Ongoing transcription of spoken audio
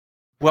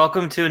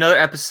Welcome to another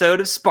episode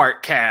of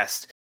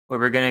Sparkcast, where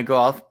we're going to go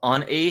off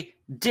on a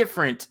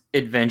different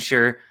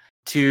adventure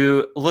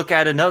to look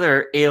at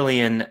another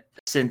alien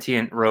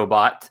sentient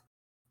robot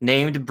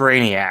named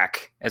Brainiac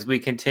as we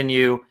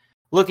continue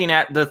looking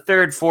at the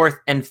third, fourth,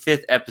 and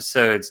fifth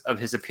episodes of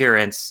his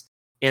appearance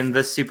in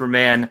the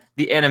Superman,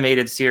 the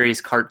animated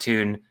series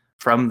cartoon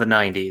from the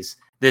 90s.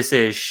 This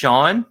is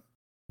Sean,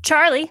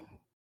 Charlie,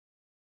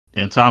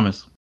 and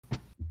Thomas.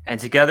 And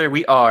together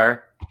we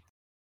are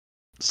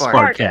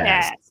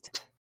Sparkcast.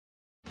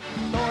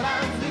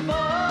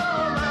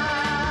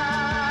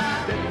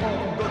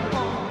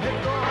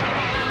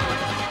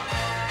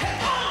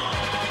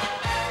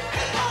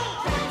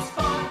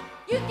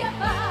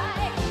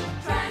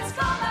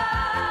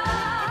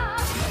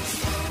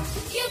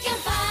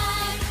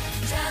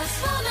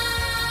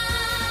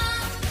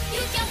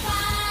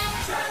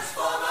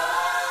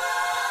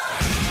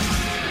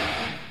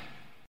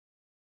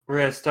 We're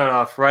going to start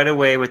off right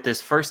away with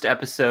this first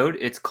episode.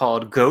 It's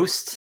called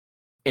Ghost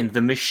in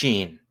the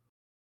Machine.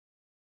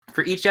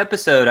 For each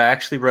episode, I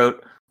actually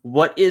wrote,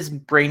 what is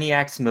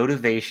Brainiac's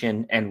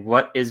motivation and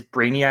what is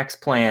Brainiac's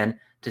plan,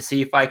 to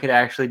see if I could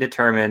actually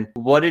determine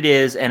what it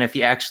is and if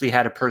he actually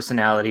had a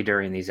personality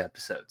during these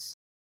episodes.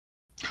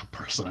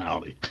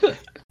 Personality.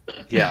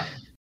 Yeah.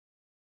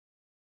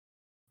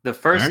 The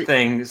first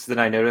things that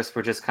I noticed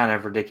were just kind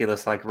of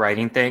ridiculous, like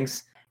writing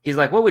things. He's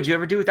like, what would you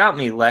ever do without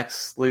me,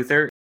 Lex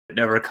Luthor? It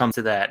never comes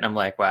to that. And I'm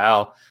like,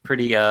 wow,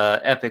 pretty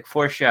epic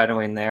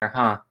foreshadowing there,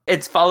 huh?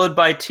 It's followed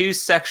by 2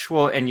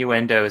 sexual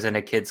innuendos in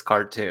a kid's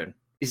cartoon.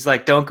 He's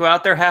like, don't go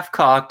out there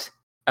half-cocked.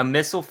 A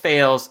missile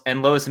fails.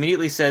 And Lois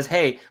immediately says,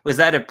 hey, was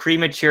that a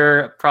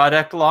premature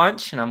product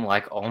launch? And I'm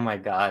like, oh my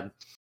God.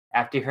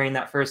 After hearing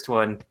that first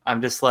one, I'm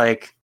just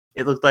like,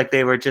 it looked like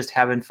they were just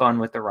having fun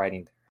with the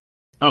writing.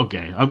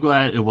 Okay, I'm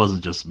glad it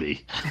wasn't just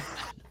me.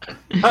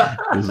 That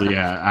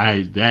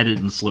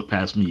didn't slip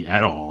past me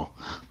at all.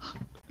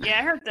 Yeah,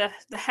 I heard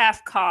the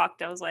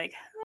half-cocked. I was like,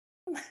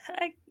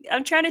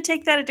 I'm trying to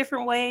take that a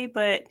different way,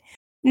 but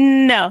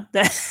no,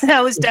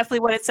 that was definitely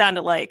what it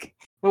sounded like.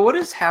 Well, what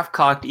does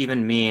half-cocked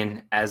even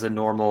mean as a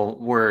normal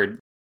word?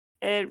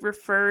 It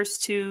refers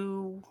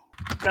to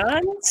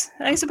guns,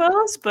 I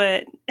suppose,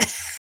 but...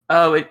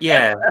 Oh, it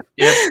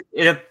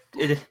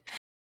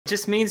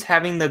just means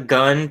having the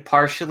gun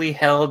partially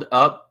held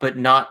up, but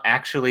not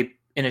actually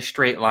in a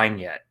straight line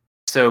yet.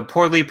 So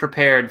poorly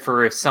prepared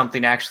for if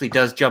something actually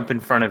does jump in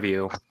front of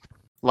you,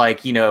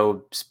 like,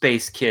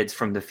 space kids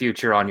from the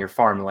future on your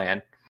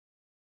farmland.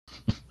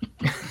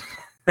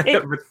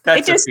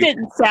 It just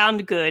didn't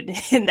sound good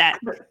in that,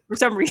 for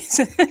some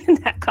reason, in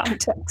that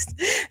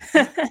context.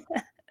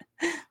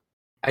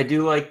 I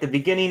do like the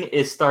beginning.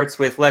 It starts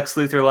with Lex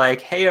Luthor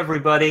like, hey,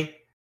 everybody,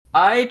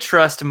 I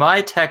trust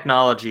my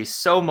technology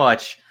so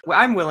much,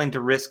 I'm willing to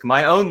risk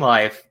my own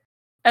life,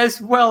 as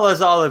well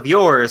as all of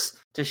yours,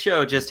 to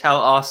show just how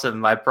awesome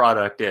my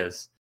product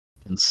is.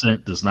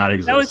 Consent does not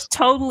exist. That was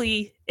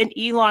totally an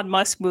Elon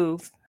Musk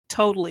move.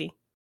 Totally.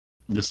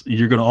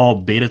 You're going to all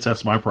beta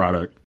test my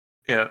product.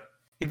 Yeah.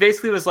 He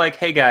basically was like,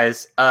 hey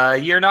guys,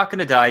 you're not going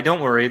to die.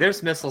 Don't worry.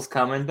 There's missiles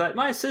coming, but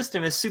my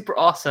system is super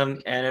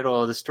awesome and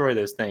it'll destroy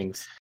those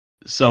things.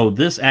 So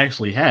this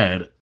actually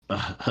had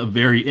a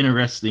very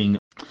interesting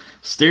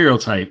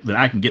stereotype that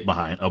I can get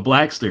behind. A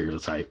black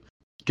stereotype.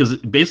 Because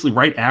basically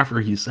right after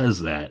he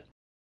says that,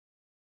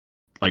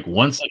 like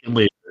 1 second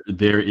later,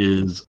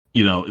 there's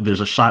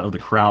a shot of the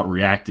crowd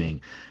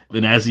reacting.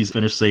 And as he's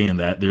finished saying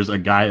that, there's a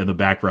guy in the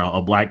background,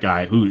 a black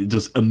guy, who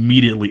just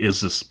immediately is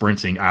just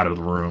sprinting out of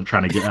the room,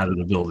 trying to get out of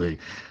the building.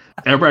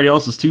 Everybody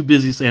else is too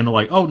busy saying,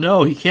 like, oh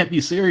no, he can't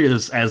be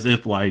serious, as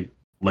if like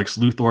Lex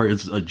Luthor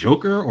is a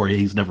joker or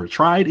he's never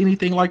tried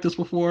anything like this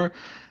before.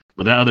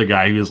 But that other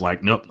guy, he was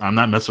like, nope, I'm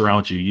not messing around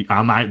with you.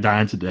 I'm not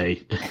dying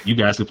today. You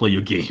guys can play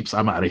your games.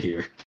 I'm out of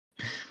here.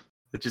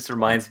 It just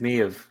reminds me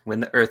of when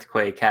the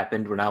earthquake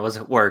happened when I was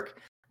at work.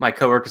 My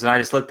coworkers and I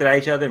just looked at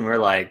each other and we were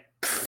like,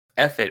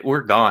 F it, we're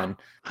gone.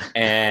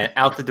 And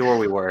out the door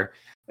we were.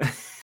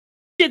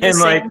 Did the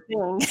same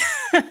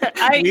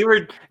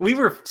thing. We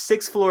were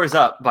 6 floors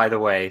up, by the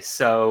way.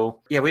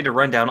 So yeah, we had to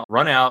run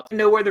out, and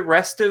know where the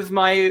rest of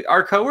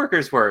our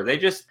coworkers were. They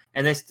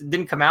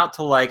didn't come out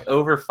till like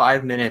over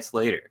 5 minutes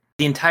later.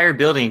 The entire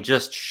building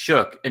just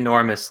shook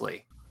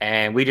enormously,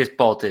 and we just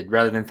bolted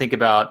rather than think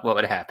about what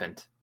would have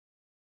happened.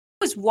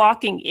 Was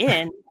walking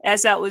in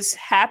as that was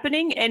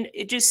happening, and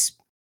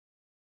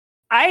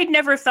I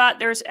never thought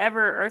there was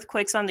ever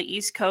earthquakes on the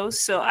East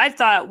Coast, so I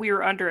thought we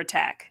were under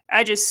attack.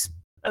 I just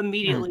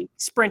immediately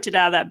sprinted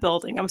out of that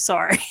building. I'm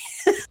sorry.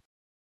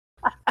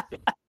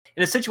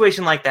 In a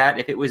situation like that,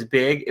 if it was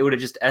big, it would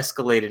have just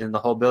escalated and the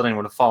whole building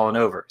would have fallen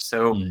over.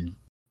 So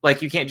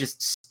like, you can't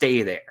just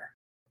stay there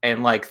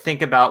and like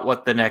think about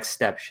what the next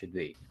step should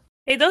be.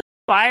 Hey, those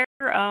fire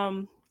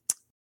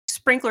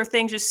sprinkler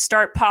things just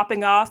start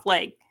popping off,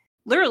 like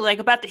literally like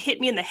about to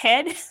hit me in the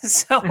head.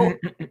 So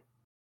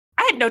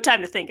I had no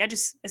time to think. I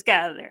just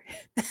got out of there.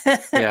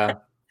 Yeah.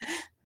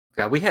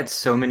 God, we had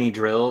so many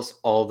drills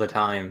all the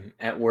time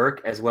at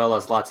work, as well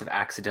as lots of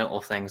accidental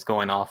things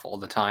going off all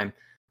the time.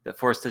 that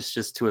forced us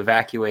just to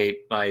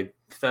evacuate my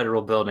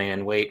federal building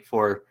and wait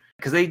for,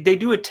 because they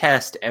do a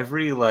test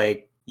every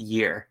like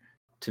year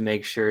to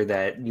make sure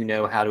that you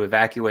know how to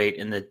evacuate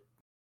in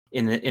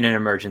an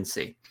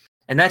emergency.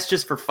 And that's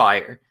just for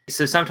fire.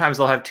 So sometimes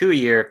they'll have 2 a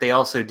year if they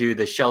also do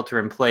the shelter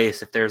in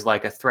place if there's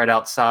like a threat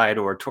outside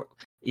or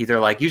either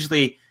like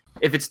usually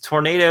if it's a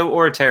tornado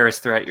or a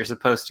terrorist threat, you're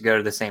supposed to go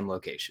to the same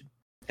location.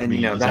 And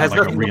you know that has like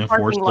a nothing.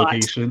 reinforced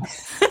location.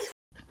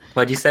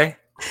 What'd you say?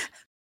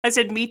 I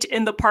said meet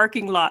in the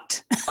parking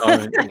lot.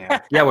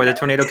 Yeah, where the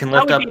tornado can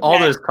lift up all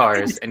those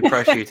cars and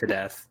crush you to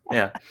death.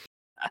 Yeah.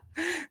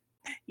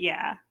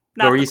 Yeah.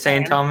 What were you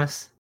saying,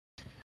 Thomas?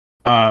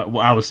 Well,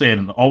 I was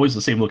saying always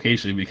the same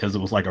location because it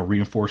was like a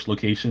reinforced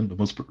location. The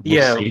most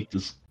safe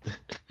is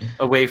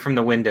away from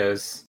the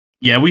windows.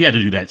 Yeah, we had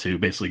to do that too.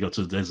 Basically, go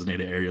to the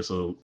designated area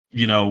so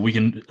you know we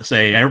can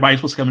say everybody's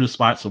supposed to come to the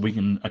spot, so we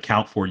can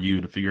account for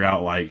you to figure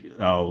out like,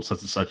 oh,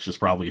 such and such is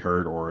probably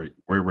hurt, or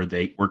where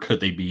could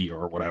they be,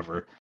 or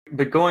whatever.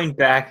 But going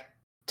back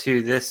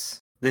to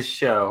this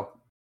show,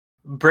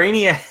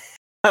 Brainiac,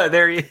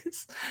 there he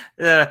is.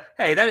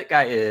 Hey, that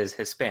guy is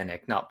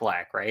Hispanic, not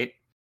black, right?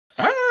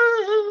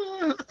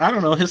 I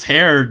don't know. His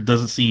hair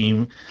doesn't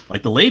seem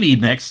like the lady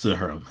next to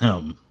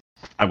him.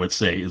 I would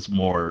say is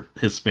more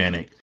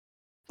Hispanic,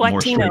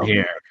 more straight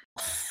hair.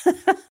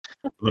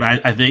 But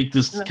I think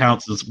this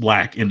counts as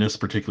black in this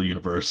particular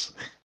universe.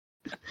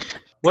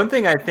 One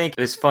thing I think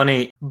is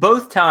funny,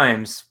 both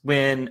times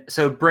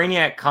so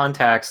Brainiac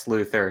contacts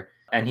Luthor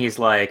and he's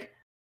like,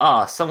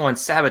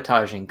 someone's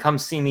sabotaging, come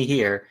see me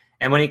here.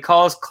 And when he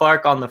calls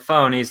Clark on the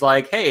phone, he's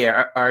like, hey,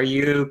 are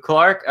you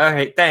Clark? All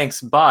right,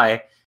 thanks,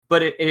 bye.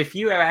 But if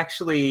you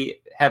actually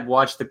have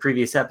watched the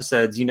previous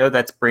episodes, you know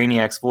that's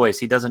Brainiac's voice.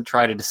 He doesn't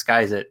try to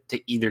disguise it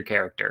to either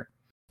character.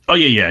 Oh,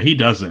 yeah, he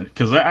doesn't.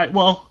 Because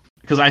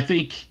I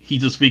think he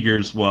just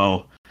figures,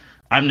 well,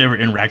 I've never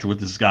interacted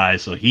with this guy,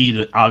 so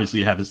he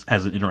obviously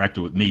hasn't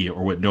interacted with me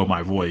or would know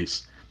my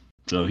voice.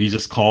 So he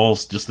just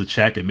calls just to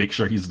check and make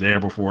sure he's there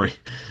before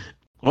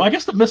Well, I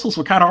guess the missiles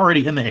were kind of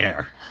already in the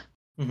air.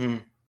 Mm-hmm.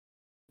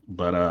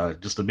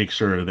 But just to make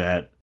sure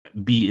that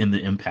be in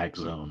the impact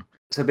zone.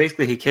 So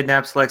basically he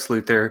kidnaps Lex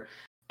Luthor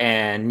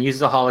and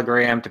uses a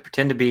hologram to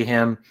pretend to be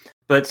him.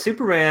 But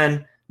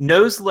Superman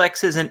knows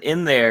Lex isn't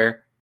in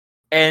there,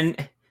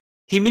 and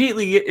he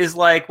immediately is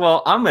like,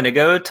 well, I'm going to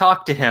go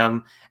talk to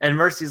him. And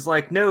Mercy's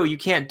like, no, you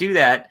can't do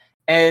that.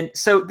 And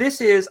so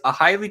this is a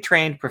highly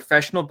trained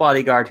professional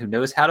bodyguard who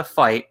knows how to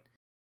fight,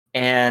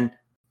 and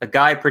a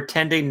guy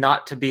pretending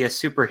not to be a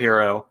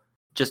superhero,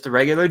 just a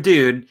regular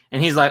dude.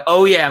 And he's like,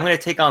 oh yeah, I'm going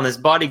to take on this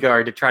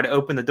bodyguard to try to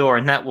open the door,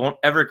 and that won't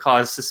ever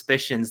cause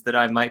suspicions that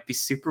I might be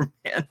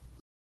Superman.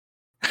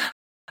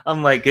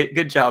 I'm like,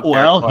 good job.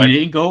 Well, he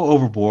didn't go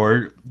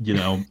overboard. You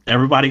know,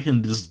 everybody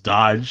can just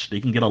dodge. They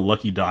can get a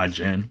lucky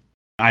dodge in.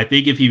 I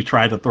think if he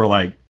tried to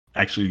throw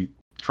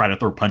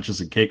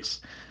punches and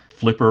kicks,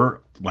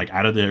 Flipper like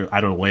out of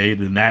the way,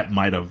 then that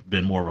might have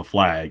been more of a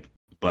flag.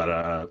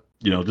 But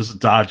just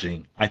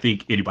dodging, I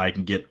think anybody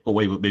can get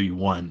away with maybe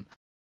one.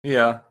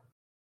 Yeah.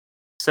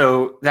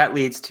 So that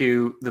leads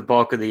to the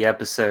bulk of the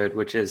episode,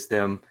 which is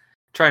them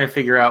trying to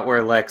figure out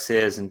where Lex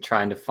is and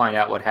trying to find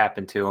out what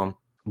happened to him.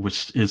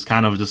 Which is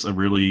kind of just a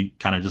really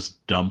kind of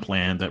just dumb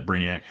plan that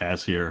Brainiac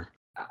has here.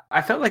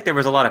 I felt like there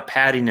was a lot of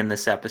padding in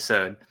this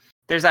episode.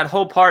 There's that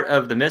whole part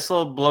of the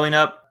missile blowing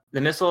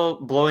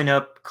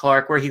up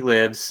Clark where he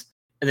lives,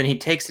 and then he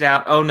takes it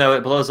out. Oh no,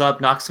 it blows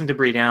up, knocks some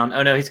debris down.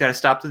 Oh no, he's got to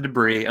stop the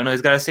debris. Oh no,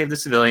 he's got to save the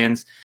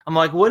civilians. I'm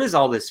like, what is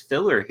all this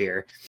filler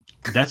here?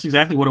 That's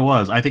exactly what it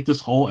was. I think this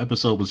whole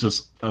episode was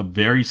just a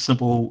very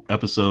simple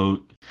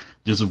episode,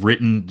 just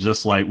written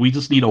just like, we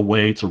just need a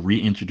way to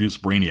reintroduce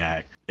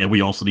Brainiac, and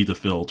we also need to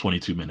fill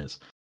 22 minutes.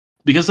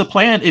 Because the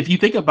plan, if you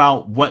think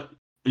about what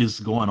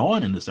is going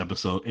on in this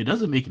episode, it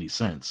doesn't make any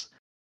sense.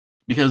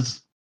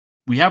 Because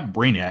we have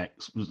Brainiac,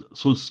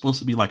 so it's supposed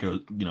to be like a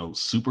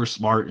super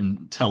smart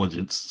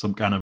intelligence, some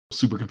kind of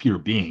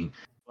supercomputer being,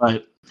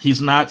 but he's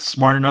not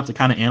smart enough to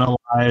kind of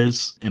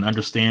analyze and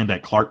understand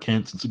that Clark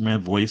Kent's and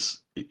Superman's voice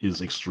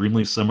is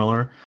extremely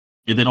similar.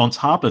 And then on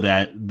top of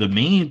that, the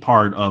main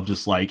part of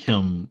just like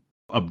him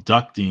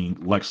abducting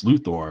Lex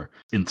Luthor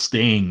and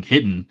staying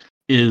hidden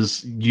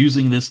is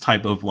using this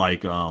type of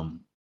like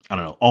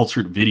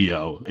altered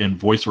video and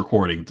voice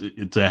recording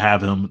to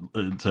have him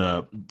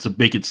to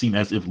make it seem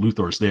as if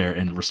Luthor's there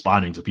and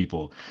responding to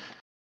people.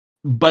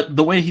 But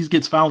the way he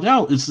gets found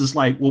out is just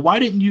like, well, why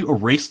didn't you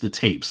erase the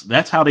tapes?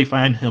 That's how they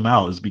find him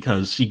out, is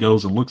because she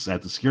goes and looks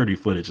at the security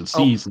footage and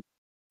sees.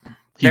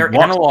 They're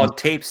analog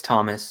tapes,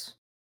 Thomas.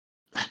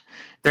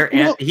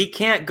 He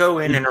can't go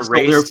in and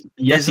erase.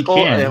 Yes, he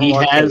can.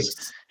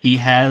 He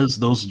has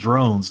those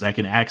drones that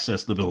can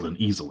access the building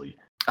easily.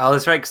 Oh,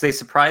 that's right, because they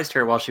surprised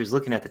her while she was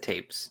looking at the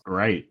tapes.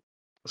 Right.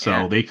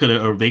 So they could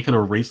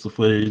erase the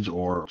footage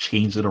or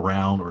change it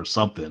around or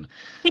something.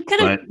 He could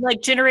have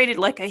generated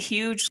like a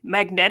huge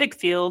magnetic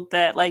field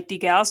that like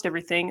degaussed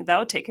everything. That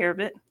would take care of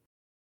it.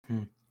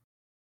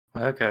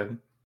 Okay.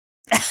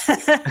 Just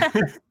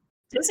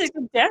a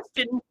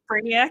suggestion,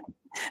 Brainiac.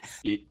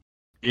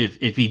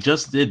 if he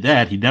just did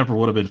that, he never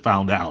would have been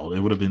found out. It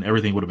would have been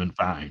everything would have been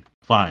fine.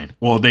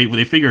 Well,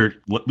 they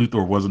figured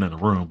Luthor wasn't in the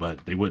room, but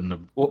they wouldn't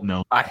have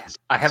known.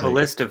 I have a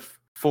list of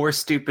 4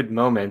 stupid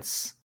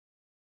moments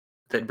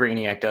that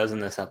Brainiac does in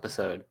this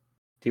episode.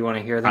 Do you want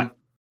to hear them?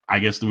 I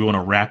guess, do we want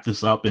to wrap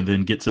this up and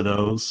then get to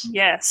those?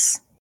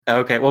 Yes.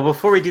 Okay, well,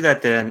 before we do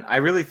that then, I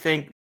really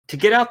think to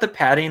get out the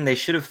padding, they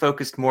should have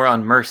focused more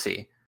on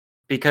Mercy,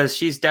 because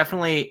she's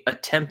definitely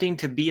attempting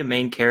to be a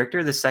main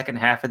character the second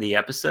half of the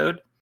episode.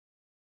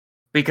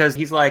 Because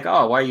he's like,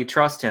 oh, why you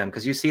trust him?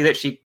 Because you see that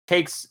she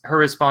takes her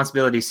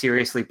responsibility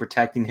seriously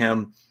protecting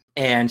him.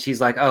 And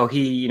she's like, oh,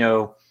 he,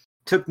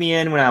 took me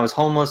in when I was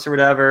homeless or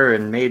whatever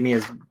and made me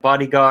his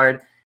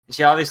bodyguard. And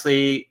she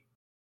obviously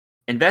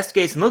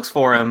investigates and looks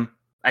for him,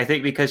 I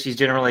think because she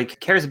generally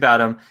cares about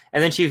him.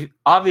 And then she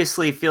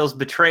obviously feels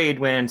betrayed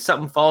when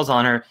something falls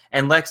on her.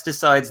 And Lex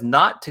decides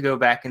not to go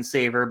back and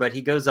save her, but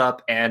he goes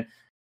up and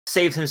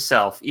saves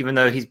himself, even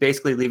though he's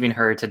basically leaving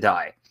her to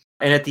die.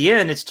 And at the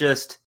end, it's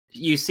just...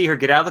 you see her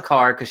get out of the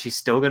car because she's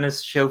still going to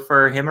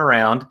chauffeur him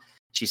around.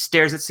 She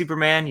stares at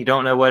Superman. You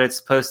don't know what it's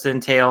supposed to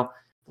entail.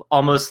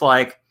 Almost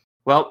like,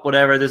 well,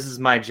 whatever, this is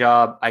my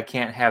job. I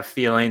can't have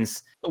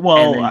feelings.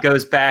 Well, and then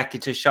goes back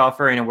to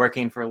chauffeuring and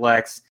working for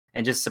Lex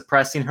and just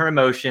suppressing her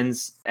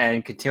emotions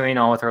and continuing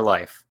on with her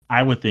life.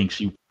 I would think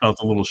she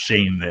felt a little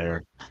shame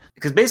there.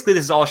 Because basically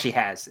this is all she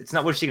has. It's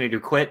not what she's going to do,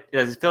 quit.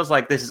 It feels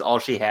like this is all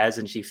she has,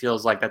 and she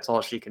feels like that's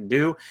all she can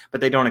do,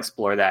 but they don't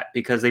explore that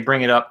because they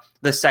bring it up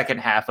the second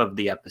half of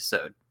the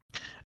episode.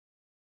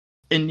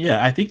 And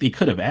yeah, I think they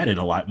could have added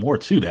a lot more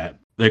to that.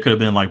 There could have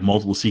been like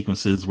multiple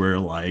sequences where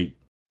like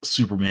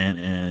Superman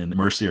and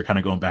Mercy are kind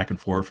of going back and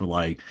forth for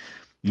like,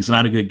 he's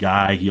not a good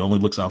guy. He only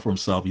looks out for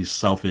himself. He's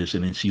selfish.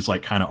 And then she's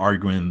like kind of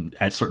arguing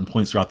at certain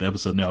points throughout the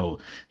episode. No,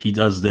 he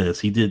does this.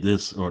 He did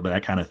this or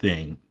that kind of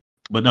thing.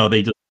 But no,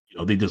 they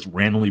just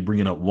randomly bring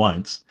it up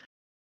once,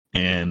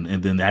 and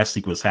then that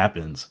sequence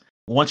happens.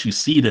 Once you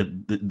see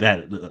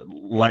that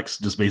Lex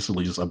just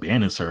basically just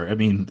abandons her, I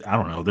mean, I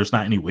don't know. There's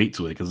not any weight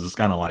to it because it's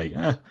kind of like,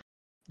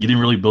 you didn't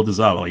really build this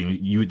up. Like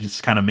you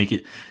just kind of make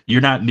it.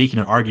 You're not making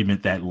an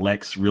argument that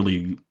Lex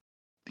really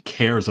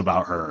cares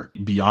about her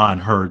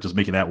beyond her just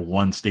making that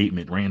one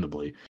statement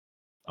randomly.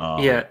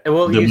 Yeah,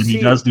 well, when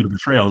he does do the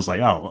betrayal, it's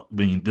like, oh, I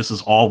mean, this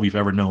is all we've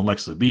ever known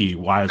Lex to be.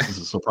 Why is this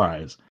a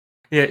surprise?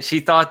 Yeah, she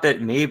thought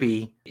that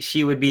maybe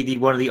she would be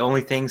one of the only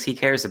things he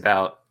cares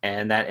about,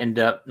 and that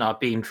ended up not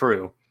being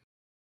true.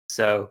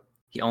 So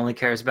he only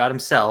cares about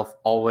himself,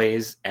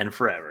 always and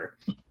forever.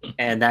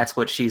 And that's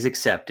what she's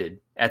accepted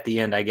at the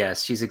end, I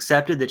guess. She's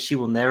accepted that she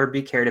will never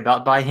be cared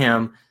about by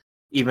him,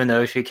 even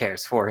though she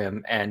cares for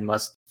him and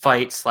must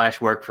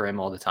fight/work for him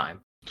all the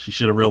time. She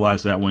should have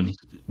realized that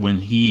when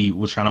he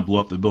was trying to blow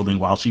up the building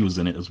while she was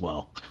in it as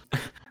well.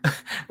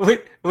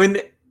 when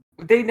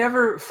they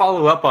never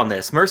follow up on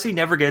this. Mercy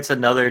never gets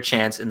another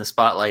chance in the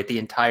spotlight the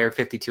entire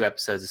 52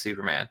 episodes of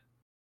Superman.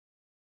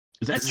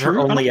 Is that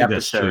true? Only episode.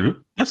 That's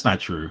true. That's not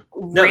true.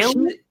 No,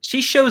 really?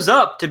 She shows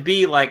up to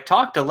be like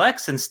talk to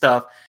Lex and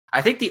stuff.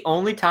 I think the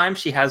only time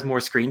she has more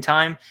screen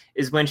time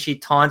is when she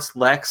taunts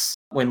Lex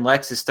when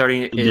Lex is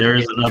starting to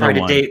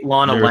date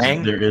Lana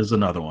Lang. There is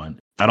another one.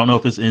 I don't know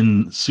if it's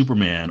in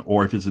Superman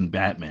or if it's in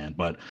Batman,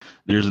 but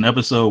there's an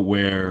episode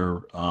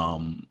where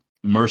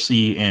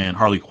Mercy and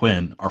Harley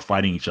Quinn are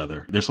fighting each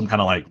other. There's some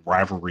kind of like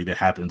rivalry that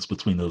happens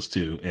between those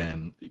two,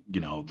 and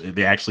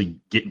they actually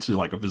get into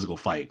like a physical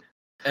fight.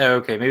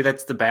 Okay, maybe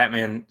that's the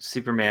Batman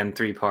Superman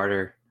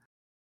 3-parter.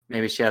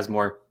 Maybe she has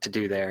more to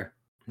do there.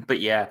 But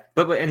yeah,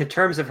 but in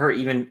terms of her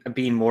even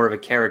being more of a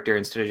character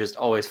instead of just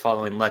always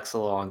following Lex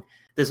along,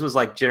 this was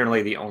like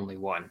generally the only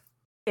one.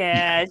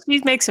 Yeah, she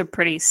makes a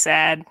pretty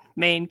sad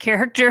main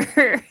character.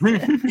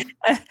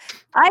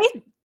 I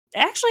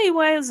actually,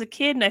 when I was a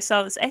kid and I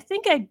saw this, I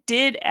think I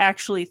did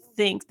actually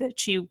think that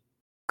she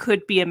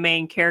could be a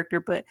main character,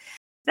 but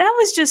that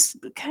was just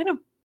kind of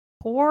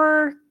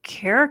poor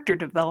character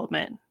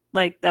development.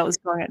 Like that was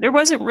going on. There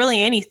wasn't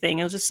really anything.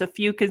 It was just a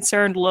few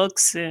concerned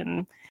looks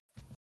and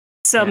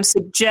some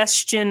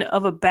suggestion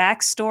of a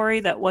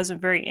backstory that wasn't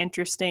very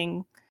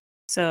interesting.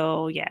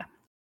 So yeah,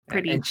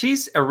 pretty. And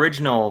she's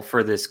original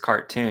for this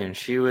cartoon.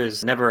 She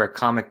was never a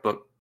comic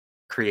book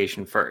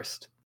creation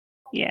first.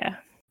 Yeah.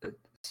 Do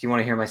you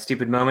want to hear my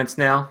stupid moments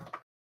now?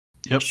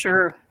 Yep.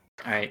 Sure.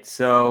 All right.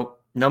 So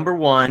number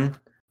 1,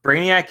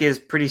 Brainiac is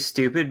pretty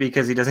stupid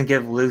because he doesn't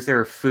give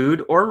Luthor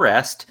food or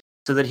rest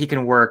so that he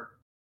can work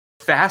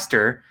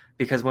faster,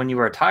 because when you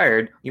are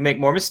tired, you make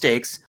more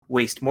mistakes,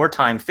 waste more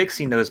time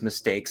fixing those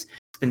mistakes.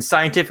 It's been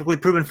scientifically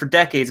proven for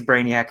decades,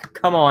 Brainiac.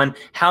 Come on.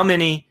 How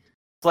many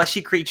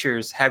fleshy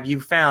creatures have you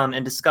found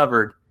and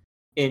discovered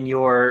in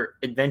your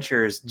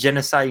adventures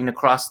genociding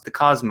across the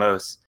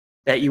cosmos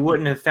that you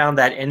wouldn't have found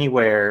that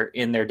anywhere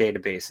in their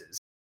databases?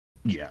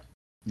 Yeah.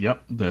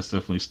 Yep. That's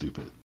definitely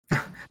stupid.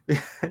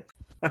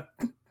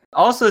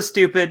 Also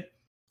stupid,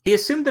 he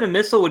assumed that a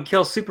missile would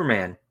kill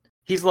Superman.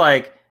 He's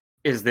like,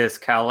 is this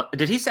Kal?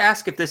 Did he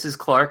ask if this is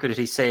Clark, or did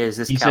he say, is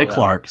this Kal? He said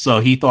Clark, so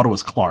he thought it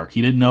was Clark. He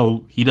didn't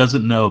know. He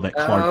doesn't know that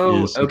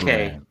Clark is Superman.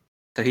 Okay.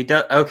 So he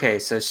does. Okay,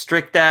 so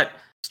strict that.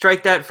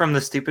 strike that from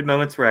the stupid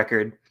moments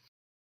record.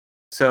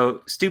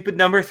 So stupid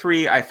number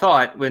 3, I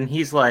thought when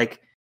he's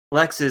like,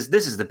 this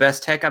is the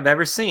best tech I've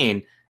ever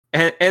seen.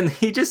 And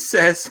he just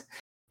says,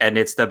 and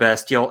it's the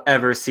best you'll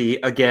ever see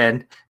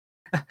again.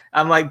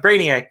 I'm like,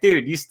 Brainiac,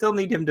 dude, you still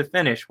need him to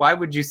finish. Why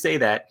would you say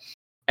that?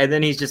 And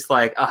then he's just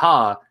like,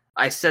 aha,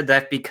 I said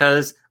that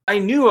because I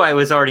knew I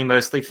was already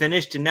mostly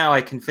finished, and now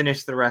I can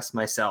finish the rest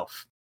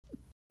myself.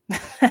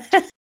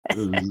 That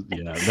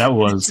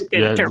was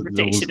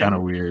kind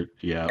of weird.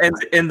 Yeah.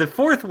 And the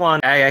fourth one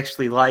I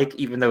actually like,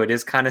 even though it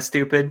is kind of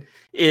stupid,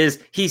 is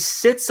he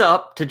sits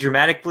up to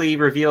dramatically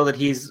reveal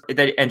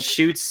that and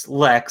shoots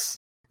Lex.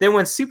 Then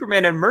when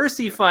Superman and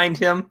Mercy find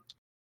him,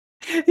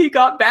 he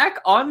got back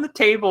on the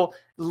table,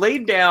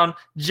 laid down,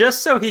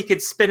 just so he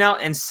could spin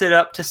out and sit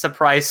up to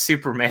surprise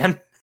Superman.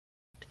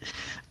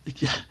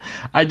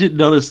 I didn't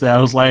notice that.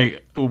 I was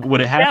like,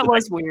 when it happened, that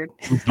was weird.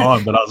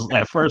 Gone, but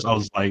at first I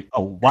was like,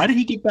 oh, why did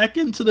he get back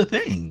into the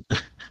thing?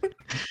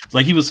 It's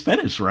like he was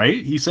finished,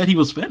 right? He said he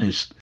was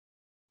finished.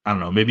 I don't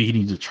know. Maybe he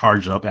needs to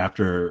charge up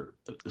after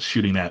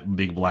shooting that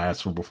big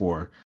blast from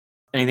before.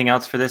 Anything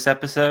else for this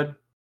episode?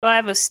 Well, I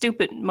have a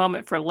stupid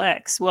moment for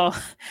Lex. Well,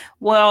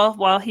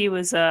 while he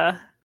was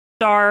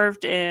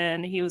starved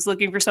and he was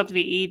looking for something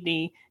to eat,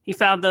 and he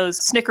found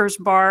those Snickers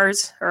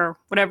bars or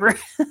whatever.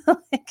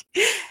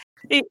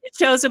 It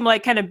shows him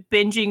like kind of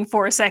binging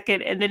for a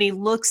second, and then he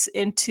looks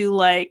into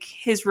like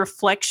his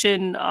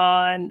reflection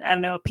on, I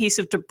don't know, a piece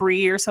of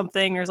debris or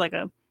something. There's like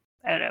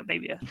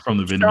maybe from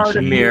the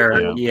vending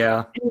mirror.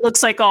 Yeah. He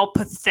looks like all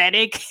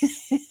pathetic.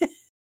 And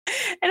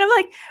I'm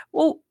like,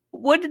 well,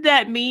 what did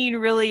that mean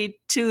really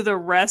to the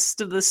rest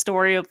of the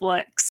story of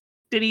Lex?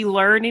 Did he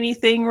learn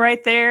anything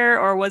right there,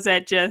 or was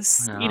that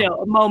just,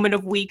 a moment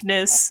of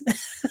weakness?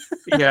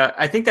 Yeah,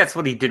 I think that's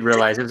what he did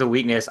realize. It was a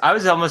weakness. I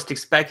was almost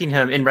expecting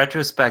him, in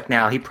retrospect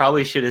now, he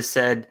probably should have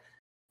said,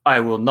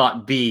 I will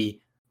not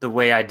be the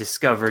way I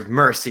discovered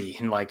Mercy.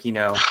 And had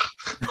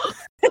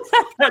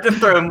to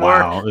throw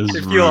more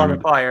fuel on the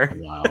fire.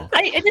 Wow.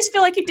 I just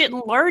feel like he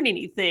didn't learn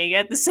anything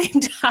at the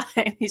same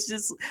time. He's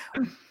just...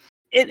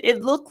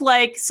 It looked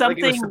like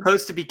something... Like it was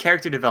supposed to be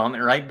character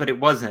development, right? But it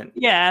wasn't.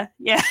 Yeah.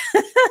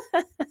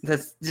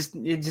 That's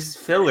just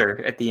filler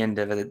at the end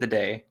of the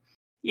day.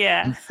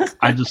 Yeah.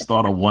 I just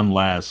thought of one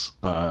last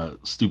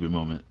stupid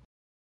moment.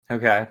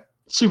 Okay.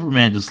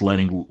 Superman just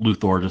letting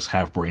Luthor just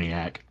have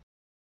Brainiac.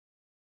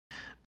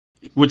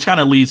 Which kind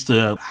of leads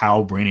to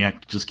how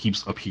Brainiac just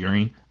keeps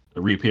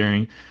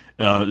reappearing.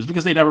 It's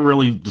because they never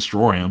really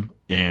destroy him.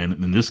 And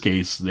in this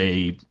case,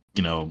 they,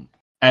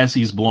 as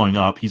he's blowing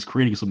up, he's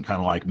creating some kind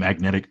of like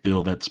magnetic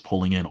field that's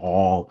pulling in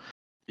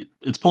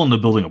it's pulling the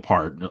building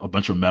apart. A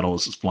bunch of metal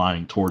is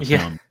flying towards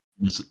him.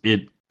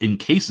 It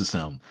encases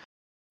him.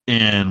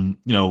 And,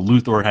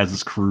 Luthor has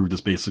his crew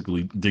just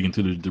basically digging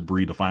through the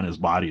debris to find his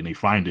body, and they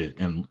find it.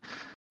 And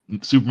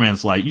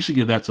Superman's like, you should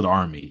give that to the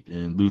army.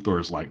 And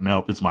Luthor's like,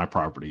 nope, it's my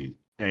property.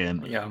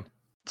 And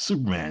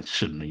Superman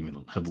shouldn't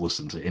even have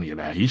listened to any of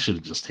that. He should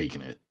have just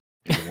taken it.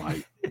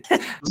 And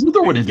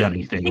Luthor wouldn't have done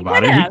anything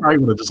about it. He probably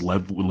would have just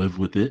lived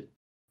with it.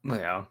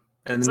 Yeah.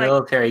 And the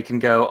military can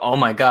go, oh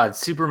my God,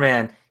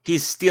 Superman,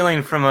 he's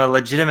stealing from a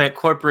legitimate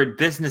corporate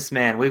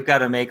businessman. We've got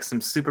to make some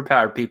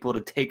superpowered people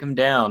to take him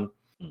down.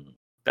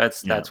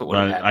 That's what would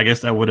happen. I guess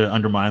that would have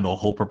undermined the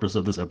whole purpose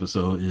of this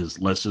episode is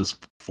let's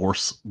just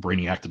force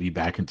Brainiac to be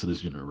back into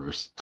this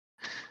universe.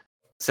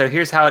 So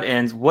here's how it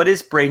ends. What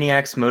is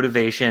Brainiac's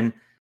motivation?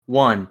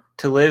 1,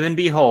 to live and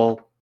be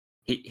whole.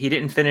 He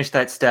didn't finish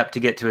that step to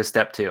get to a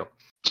step 2.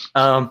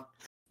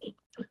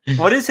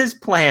 What is his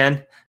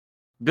plan?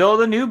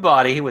 Build a new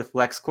body with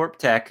LexCorp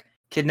tech,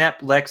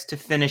 kidnap Lex to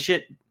finish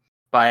it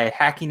by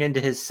hacking into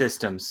his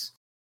systems.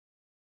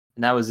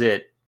 And that was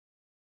it.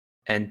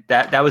 And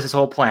that was his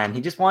whole plan.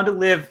 He just wanted to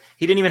live.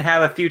 He didn't even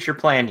have a future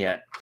plan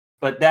yet.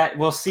 But that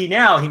we'll see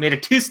now. He made a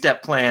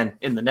 2-step plan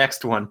in the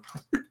next one.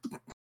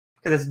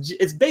 Because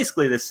it's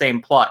basically the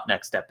same plot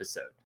next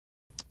episode.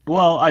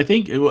 Well, I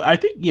think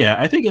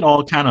it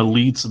all kind of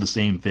leads to the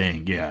same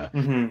thing. Yeah.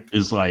 Mm-hmm.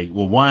 It's like,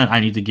 well, 1, I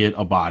need to get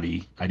a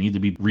body. I need to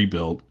be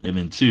rebuilt. And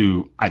then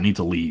 2, I need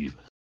to leave.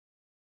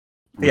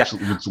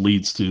 Which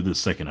leads to the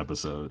second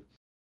episode.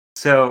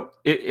 So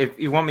if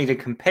you want me to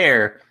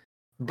compare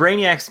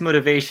Brainiac's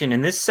motivation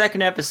in this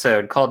second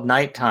episode called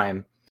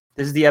Nighttime,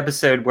 this is the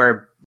episode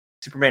where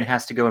Superman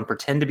has to go and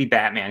pretend to be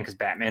Batman because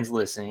Batman's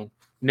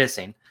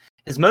missing.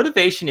 His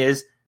motivation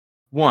is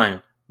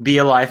 1, be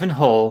alive and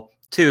whole.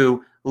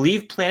 2,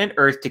 leave planet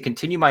Earth to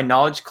continue my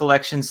knowledge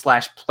collection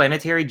 /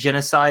 planetary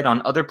genocide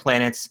on other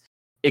planets,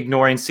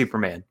 ignoring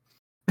Superman.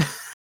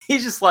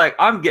 He's just like,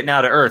 I'm getting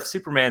out of Earth.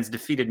 Superman's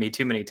defeated me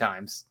too many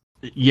times.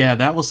 Yeah,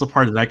 that was the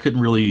part that I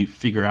couldn't really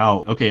figure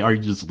out. Okay, are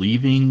you just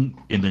leaving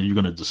and then you're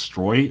going to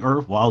destroy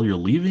Earth while you're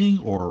leaving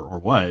or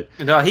what?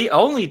 No,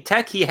 only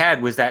tech he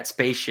had was that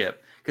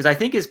spaceship. Because I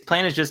think his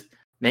plan is just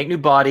make new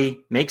body,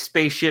 make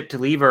spaceship to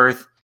leave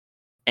Earth,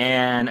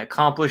 and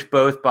accomplish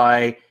both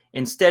by,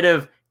 instead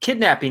of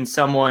kidnapping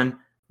someone,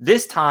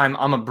 this time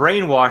I'm going to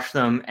brainwash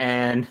them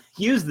and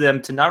use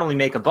them to not only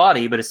make a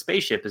body, but a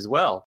spaceship as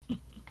well.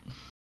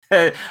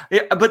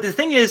 But the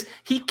thing is,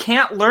 he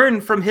can't learn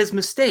from his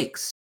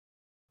mistakes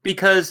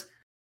because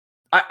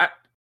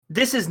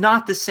this is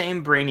not the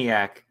same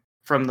Brainiac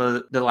from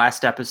the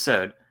last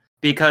episode.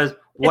 Because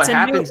what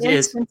happens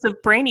is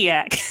of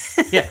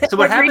Brainiac. Yeah. So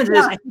what happens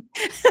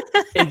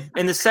is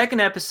in the second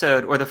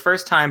episode, or the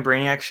first time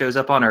Brainiac shows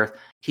up on Earth,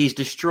 he's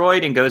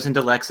destroyed and goes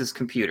into Lex's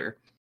computer.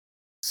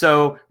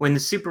 So when the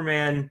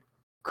Superman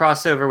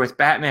crossover with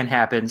Batman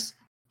happens,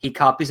 he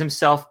copies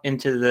himself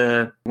into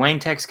the Wayne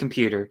Tech's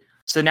computer.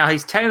 So now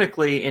he's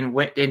technically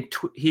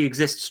he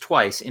exists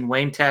twice in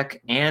Wayne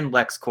Tech and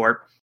LexCorp.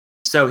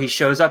 So he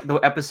shows up in the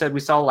episode we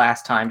saw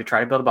last time to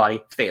try to build a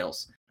body,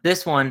 fails.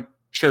 This one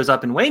shows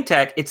up in Wayne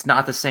Tech. It's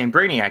not the same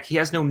Brainiac. He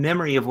has no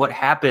memory of what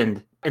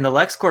happened in the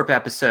LexCorp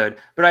episode.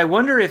 But I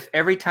wonder if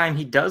every time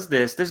he does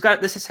this, this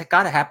has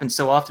got to happen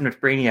so often with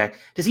Brainiac.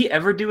 Does he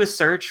ever do a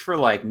search for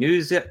like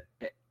news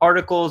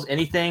articles,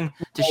 anything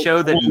to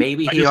show that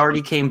maybe he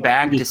already came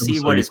back to see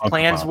what his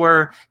plans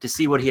were, to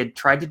see what he had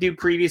tried to do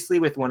previously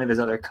with one of his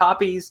other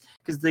copies?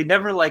 Because they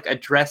never like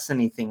address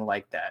anything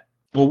like that.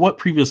 Well, what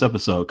previous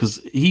episode? Because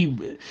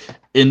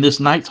in this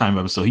nighttime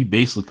episode, he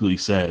basically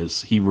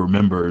says he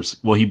remembers.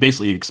 Well, he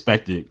basically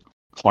expected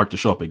Clark to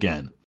show up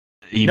again.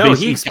 He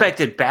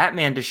expected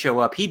Batman to show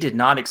up. He did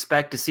not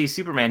expect to see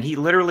Superman. He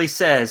literally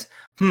says,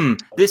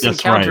 this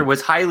encounter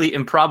was highly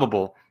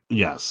improbable.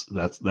 Yes,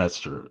 that's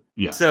true.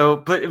 Yeah. So,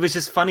 but it was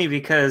just funny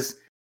because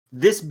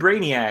this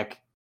Brainiac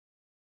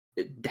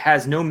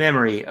has no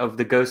memory of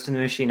the Ghost in the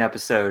Machine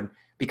episode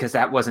because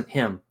that wasn't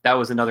him. That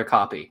was another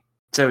copy.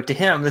 So to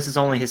him, this is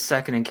only his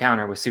second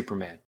encounter with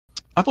Superman.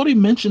 I thought he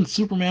mentioned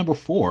Superman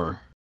before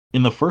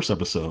in the first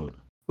episode.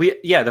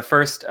 The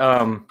first.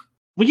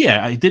 Well,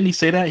 yeah, didn't he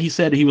say that? He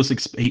said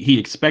he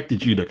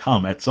expected you to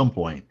come at some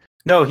point.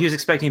 No, he was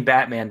expecting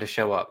Batman to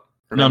show up.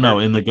 Remember? No,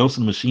 in the Ghost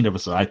in the Machine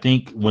episode, I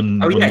think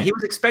when. Oh yeah, he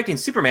was expecting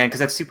Superman because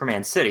that's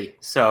Superman City.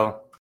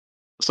 So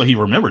he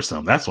remembers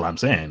them. That's what I'm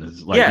saying.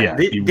 It's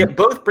like,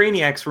 both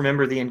Brainiacs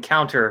remember the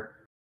encounter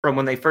from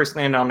when they first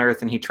landed on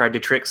Earth, and he tried to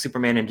trick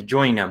Superman into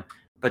joining them.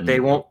 But they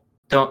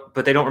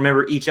don't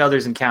remember each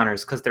other's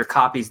encounters because they're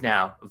copies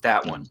now of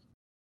that one.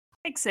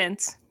 Makes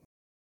sense.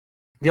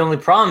 The only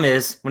problem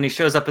is when he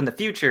shows up in the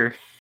future,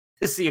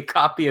 is he a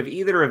copy of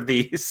either of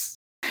these,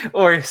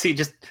 or is he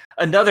just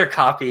another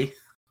copy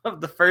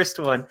of the first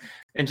one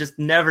and just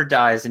never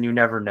dies and you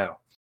never know?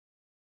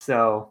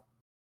 So,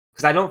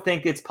 because I don't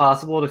think it's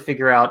possible to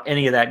figure out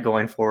any of that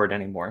going forward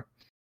anymore.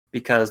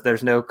 Because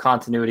there's no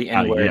continuity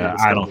anywhere.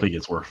 I don't think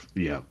it's worth.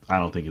 Yeah, I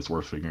don't think it's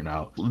worth figuring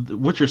out.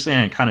 What you're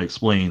saying kind of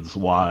explains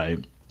why.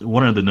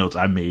 One of the notes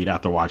I made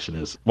after watching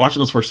those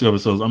first two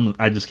episodes,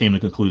 I just came to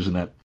the conclusion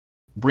that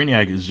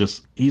Brainiac he's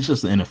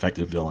just an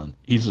ineffective villain.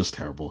 He's just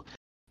terrible.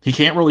 He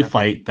can't really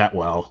fight that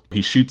well.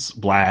 He shoots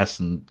blasts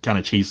and kind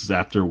of chases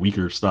after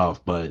weaker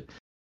stuff, but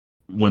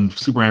when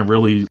Superman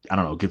really,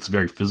 gets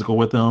very physical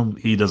with him,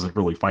 he doesn't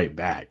really fight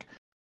back,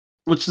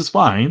 which is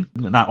fine.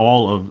 Not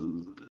all of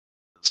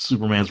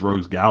Superman's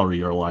rogues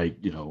gallery are like,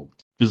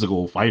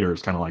 physical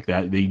fighters, kind of like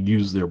that. They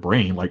use their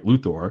brain like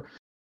Luthor.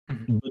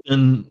 But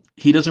then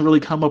he doesn't really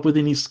come up with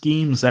any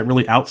schemes that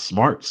really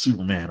outsmart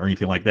Superman or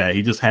anything like that.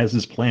 He just has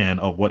his plan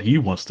of what he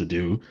wants to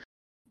do.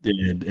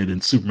 And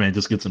then Superman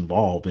just gets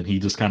involved, and he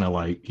just kind of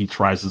like, he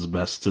tries his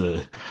best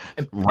to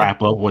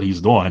wrap up what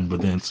he's doing,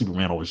 but then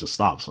Superman always just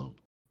stops him.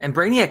 And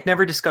Brainiac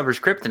never discovers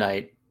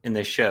kryptonite in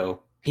this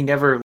show. He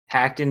never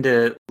hacked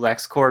into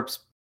LexCorp's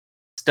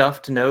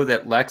stuff to know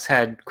that Lex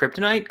had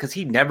kryptonite, because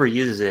he never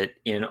uses it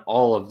in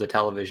all of the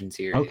television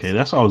series. Okay,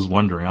 that's what I was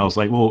wondering. I was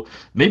like, well,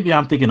 maybe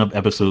I'm thinking of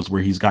episodes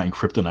where he's gotten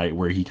kryptonite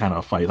where he kind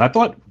of fights. I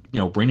thought,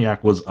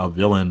 Brainiac was a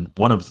villain,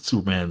 one of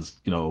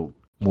Superman's,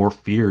 more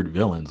feared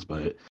villains,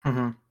 but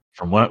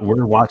from what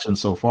we're watching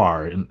so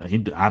far, and he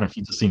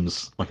just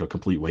seems like a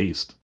complete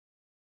waste.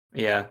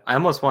 Yeah, I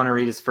almost want to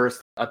read his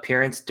first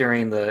appearance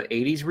during the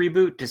 80s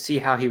reboot to see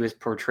how he was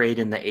portrayed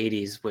in the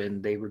 80s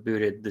when they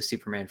rebooted the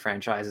Superman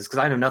franchises, because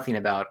I know nothing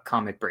about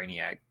comic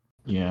Brainiac.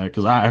 Yeah,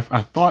 because I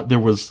thought there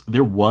was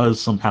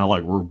some kind of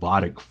like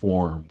robotic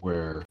form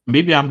where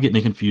maybe I'm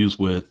getting confused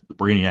with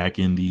Brainiac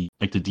in the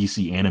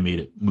DC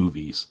animated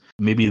movies.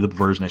 Maybe the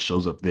version that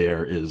shows up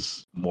there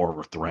is more of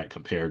a threat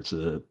compared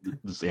to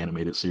this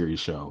animated series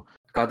show.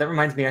 God, that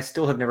reminds me, I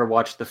still have never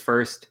watched the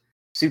first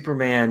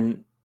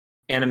Superman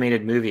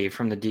animated movie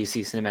from the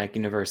DC Cinematic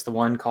Universe. The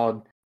one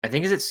called, I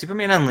think, is it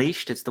Superman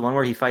Unleashed? It's the one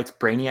where he fights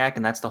Brainiac,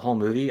 and that's the whole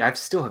movie. I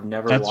still have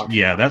never watched it.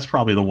 Yeah, that's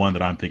probably the one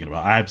that I'm thinking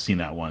about. I've seen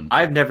that one.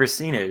 I've never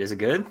seen it. Is it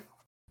good?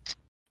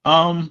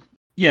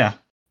 Yeah,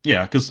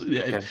 because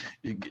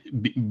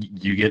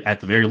you get, at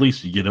the very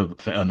least, you get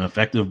an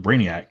effective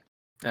Brainiac.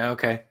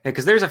 Okay,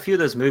 because there's a few of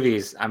those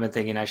movies I've been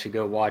thinking I should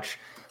go watch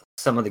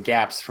some of the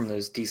gaps from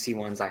those DC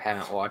ones I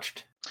haven't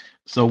watched.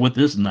 So with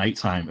this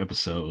nighttime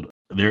episode,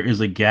 there is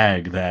a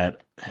gag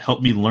that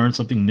helped me learn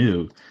something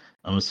new.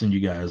 I'm gonna send you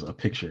guys a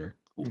picture.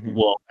 Mm-hmm.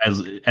 Well,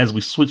 as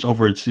we switch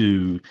over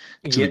to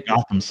the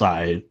Gotham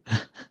side,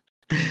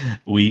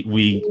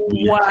 we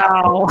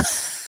wow.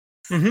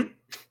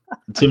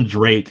 Tim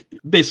Drake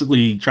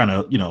basically trying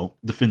to,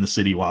 defend the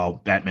city while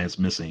Batman's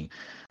missing.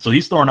 So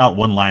he's throwing out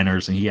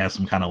one-liners, and he has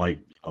some kind of like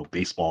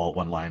baseball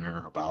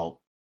one-liner about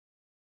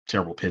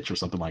terrible pitch or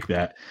something like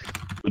that.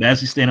 But as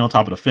he's standing on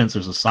top of the fence,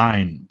 there's a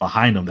sign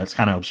behind him that's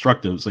kind of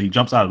obstructive. So he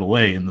jumps out of the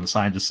way, and the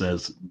sign just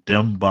says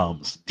 "Dem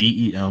Bums,"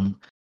 DEMBUMS.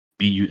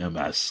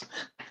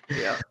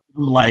 Yeah.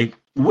 Like,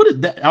 what is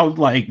that? I was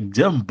like,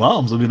 "Dem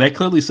Bums." I mean, that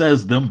clearly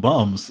says "Dem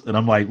Bums," and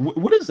I'm like,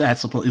 what is that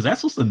supposed? Is that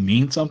supposed to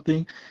mean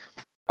something?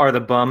 Are the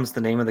Bums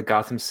the name of the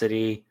Gotham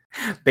City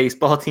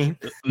baseball team?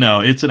 No,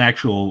 it's an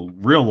actual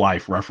real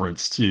life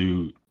reference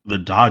to the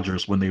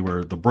Dodgers when they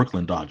were the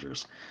Brooklyn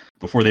Dodgers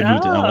before they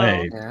moved to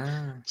LA.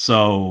 Yeah.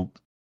 So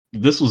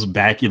this was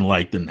back in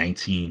like the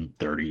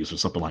 1930s or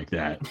something like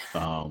that.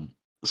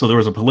 So there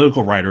was a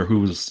political writer who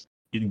was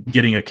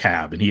getting a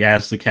cab, and he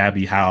asked the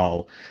cabbie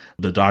how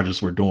the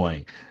Dodgers were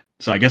doing.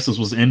 So I guess this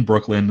was in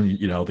Brooklyn.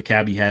 The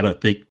cabbie had a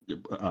thick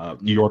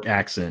New York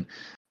accent,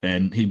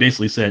 and he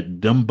basically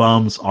said, "Them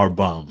bums are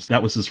bums."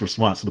 That was his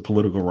response to the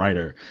political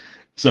writer.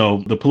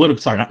 So the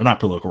not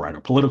political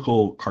writer,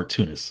 political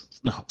cartoonist.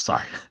 No,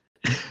 sorry.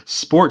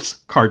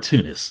 Sports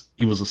cartoonist.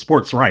 He was a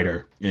sports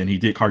writer, and he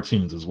did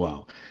cartoons as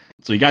well.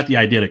 So he got the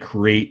idea to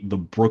create the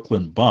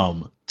Brooklyn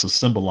Bum to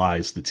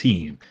symbolize the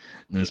team.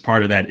 And as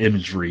part of that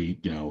imagery,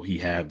 he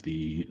had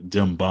the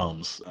 "Dim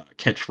Bums"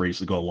 catchphrase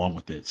to go along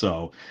with it.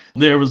 So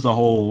there was a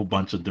whole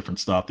bunch of different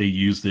stuff. They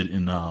used it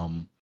in,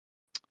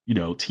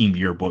 team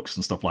yearbooks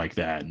and stuff like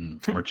that,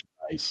 and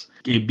merchandise.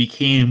 It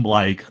became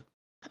like,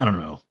 I don't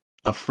know,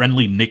 a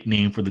friendly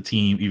nickname for the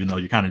team, even though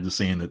you're kind of just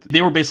saying that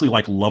they were basically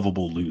like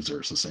lovable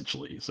losers,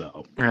 essentially.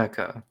 So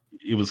Okay.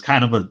 it was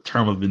kind of a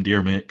term of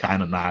endearment,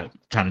 kind of not,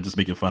 kind of just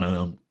making fun of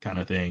them kind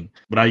of thing.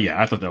 But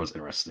I thought that was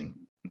interesting.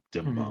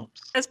 Dim Bums.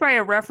 That's probably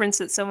a reference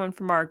that someone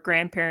from our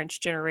grandparents'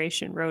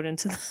 generation wrote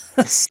into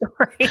the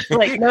story.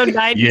 Like, no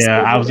 90s.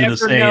 Yeah, I was going to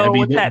say, I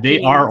mean,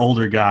 they are means.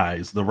 older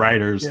guys. The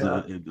writers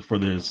Yeah. for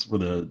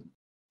the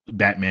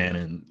Batman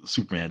and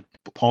Superman,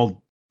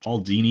 Paul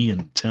Dini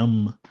and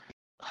Tim,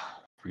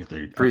 forget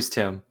their Bruce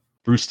Timm.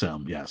 Bruce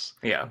Timm, yes.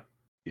 Yeah.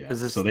 Yeah.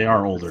 So they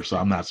are older, so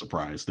I'm not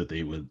surprised that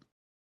they would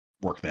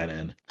work that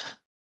in.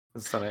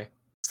 That's funny.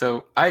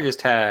 So I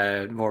just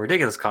had more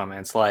ridiculous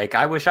comments like,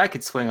 "I wish I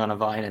could swing on a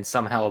vine and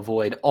somehow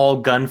avoid all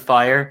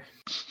gunfire."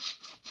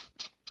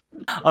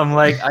 I'm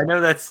like, I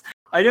know it's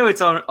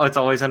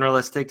always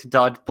unrealistic to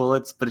dodge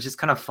bullets, but it's just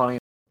kind of funny.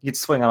 You could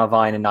swing on a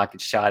vine and not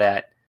get shot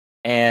at.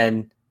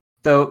 And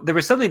though there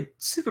was something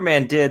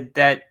Superman did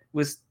that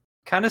was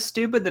kind of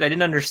stupid that I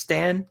didn't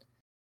understand.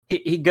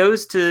 He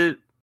goes to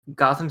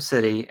Gotham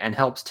City and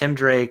helps Tim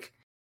Drake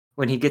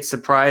when he gets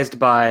surprised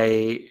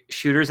by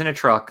shooters in a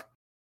truck.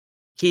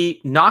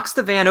 He knocks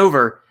the van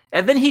over,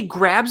 and then he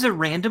grabs a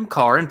random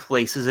car and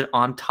places it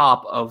on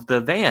top of the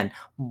van.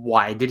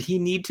 Why did he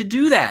need to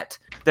do that?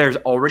 There's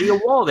already a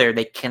wall there.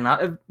 They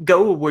cannot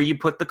go where you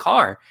put the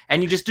car,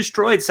 and you just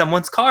destroyed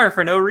someone's car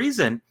for no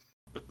reason.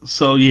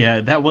 So yeah,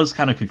 that was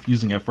kind of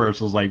confusing at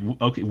first. I was like,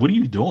 okay, what are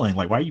you doing?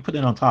 Like, why are you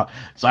putting it on top?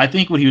 So I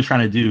think what he was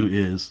trying to do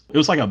is, it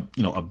was like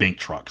a bank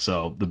truck.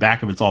 So the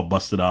back of it's all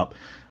busted up.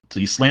 So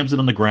he slams it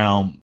on the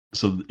ground.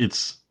 So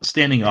it's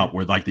standing up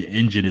where like the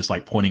engine is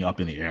like pointing up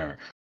in the air.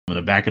 And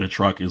the back of the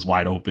truck is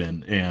wide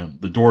open and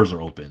the doors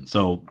are open.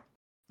 So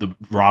the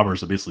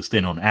robbers are basically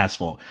standing on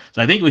asphalt.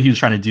 So I think what he was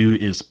trying to do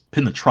is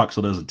pin the truck so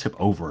it doesn't tip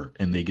over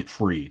and they get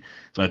free.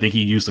 So I think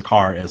he used the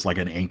car as like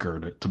an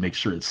anchor to make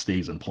sure it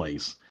stays in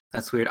place.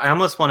 That's weird. I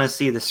almost want to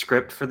see the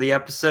script for the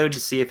episode to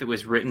see if it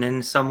was written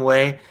in some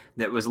way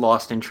that was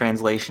lost in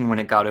translation when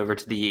it got over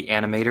to the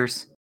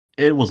animators.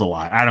 It was a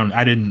lot. I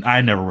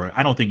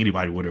don't think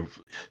anybody would have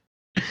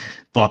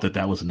thought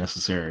that was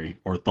necessary,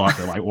 or thought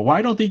that like, well,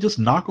 why don't they just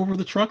knock over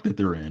the truck that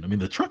they're in? I mean,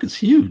 the truck is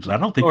huge. I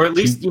don't think, or at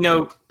least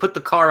put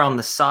the car on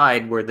the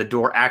side where the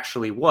door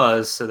actually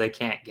was, so they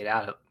can't get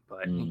out of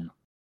it.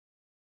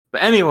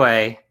 But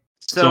anyway,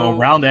 so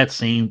around that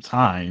same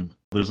time,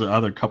 there's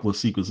another couple of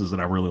sequences that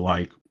I really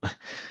like.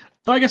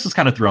 So I guess it's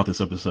kind of throughout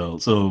this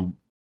episode. So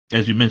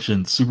as you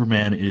mentioned,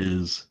 Superman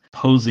is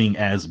posing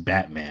as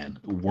Batman,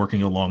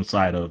 working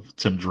alongside of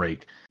Tim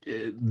Drake.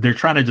 They're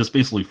trying to just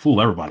basically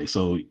fool everybody.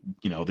 So,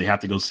 they have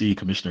to go see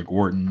Commissioner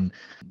Gordon.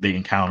 They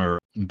encounter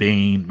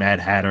Bane, Mad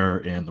Hatter,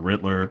 and the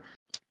Riddler.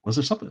 Was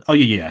there something? Oh,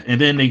 yeah. And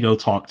then they go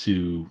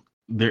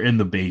they're in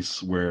the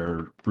base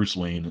where Bruce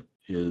Wayne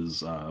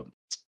is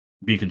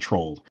being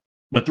controlled.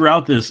 But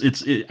throughout this,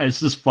 it's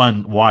just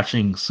fun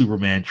watching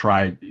Superman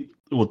try.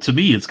 Well, to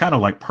me, it's kind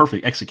of like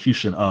perfect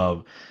execution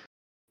of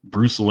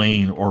Bruce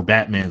Wayne or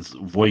Batman's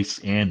voice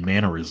and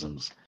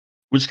mannerisms,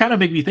 which kind of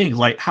make me think,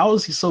 like, how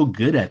is he so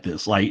good at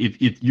this? Like,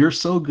 if you're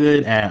so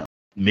good at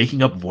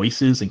making up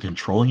voices and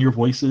controlling your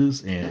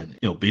voices and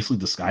basically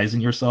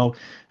disguising yourself,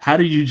 how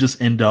did you just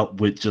end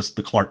up with just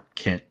the Clark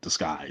Kent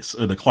disguise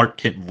or the Clark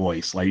Kent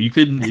voice? Like you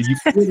couldn't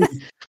you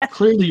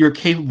clearly you're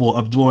capable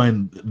of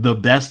doing the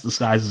best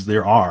disguises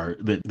there are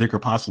that there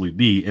could possibly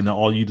be, and then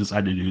all you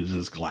decide to do is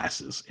just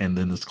glasses, and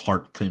then this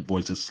Clark Kent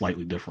voice is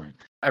slightly different.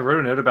 I wrote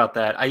a note about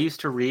that. I used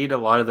to read a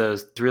lot of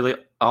those really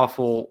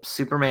awful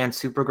Superman,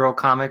 Supergirl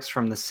comics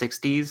from the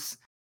 60s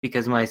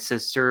because my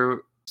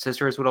sisters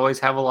would always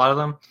have a lot of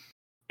them.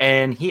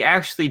 And he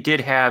actually did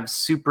have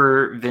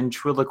super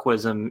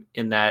ventriloquism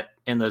in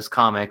those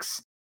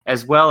comics,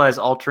 as well as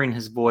altering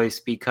his voice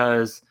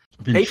because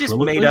they just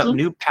made up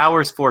new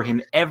powers for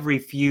him every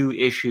few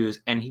issues,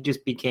 and he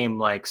just became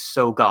like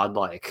so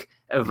godlike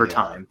over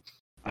time.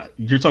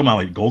 You're talking about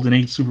like Golden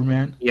Age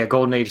Superman? Yeah,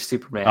 Golden Age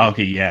Superman.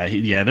 Okay,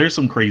 yeah. There's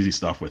some crazy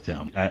stuff with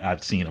him.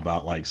 I've seen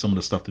about like some of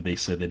the stuff that they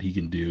said that he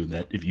can do.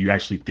 That if you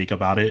actually think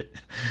about it,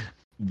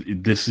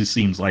 this just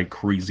seems like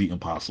crazy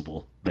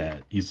impossible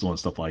that he's doing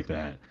stuff like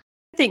that.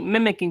 I think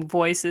mimicking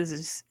voices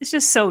is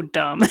just so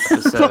dumb.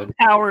 What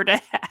power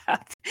to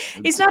have.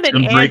 He's not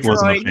an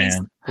android.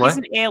 He's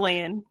an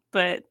alien,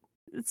 but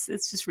it's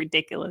just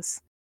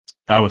ridiculous.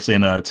 I was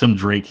saying Tim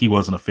Drake, he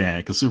wasn't a fan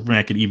because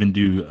Superman could even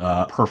do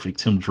a perfect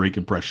Tim Drake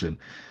impression.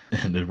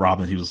 And then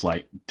Robin, he was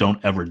like, don't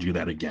ever do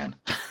that again.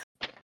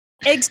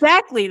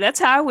 Exactly. That's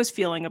how I was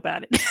feeling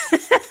about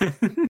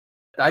it.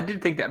 I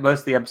did think that most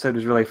of the episode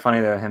was really funny,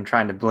 though, him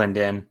trying to blend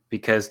in,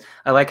 because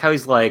I like how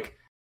he's like,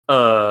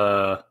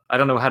 I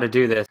don't know how to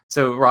do this.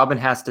 So Robin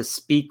has to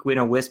speak in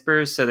a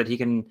whisper so that he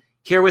can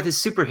hear with his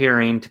super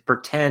hearing to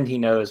pretend he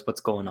knows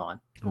what's going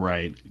on.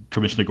 Right.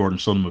 Commissioner Gordon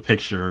showed him a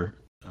picture.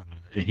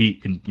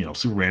 And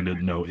Superman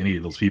didn't know any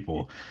of those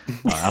people.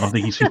 I don't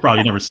think he's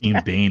probably never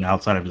seen Bane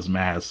outside of his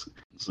mask.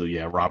 So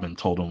yeah, Robin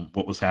told him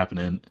what was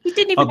happening. He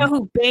didn't even know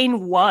who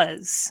Bane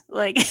was.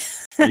 Like,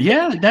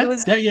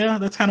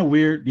 that's kind of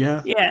weird.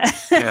 Yeah.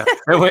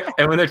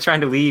 And when they're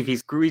trying to leave,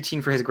 he's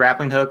reaching for his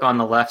grappling hook on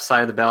the left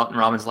side of the belt, and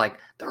Robin's like,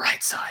 the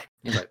right side.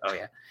 He's like, oh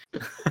yeah,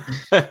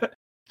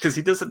 because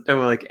he doesn't know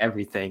like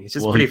everything. It's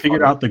just he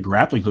figured out the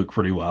grappling hook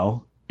pretty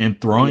well. And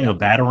throwing a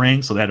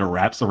batarang so that it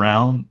wraps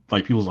around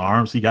like people's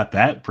arms, he got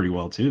that pretty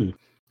well too.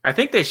 I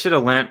think they should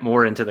have went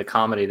more into the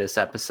comedy this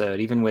episode,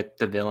 even with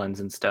the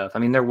villains and stuff. I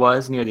mean, there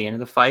was near the end of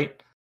the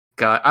fight.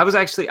 God, I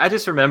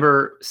just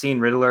remember seeing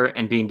Riddler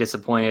and being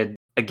disappointed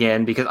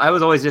again because I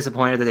was always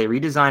disappointed that they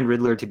redesigned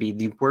Riddler to be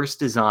the worst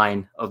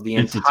design of the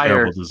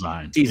entire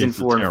season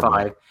 4 and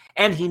 5.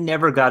 And he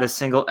never got a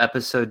single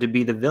episode to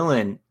be the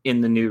villain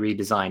in the new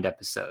redesigned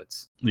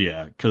episodes.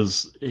 Yeah,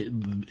 because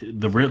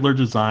the Riddler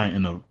design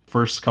in the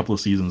first couple of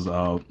seasons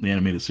of the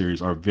animated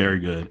series are very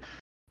good.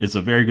 It's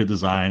a very good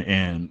design,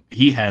 and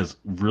he has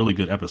really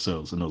good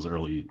episodes in those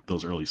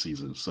early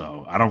seasons.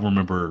 So I don't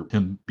remember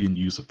him being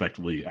used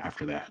effectively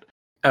after that.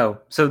 Oh,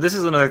 so this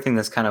is another thing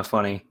that's kind of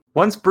funny.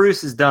 Once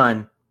Bruce is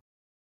done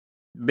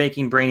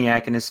making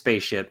Brainiac in his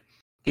spaceship,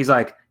 he's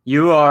like,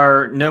 you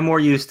are no more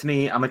use to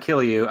me. I'm going to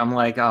kill you. I'm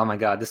like, oh my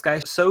God, this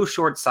guy's so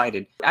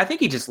short-sighted. I think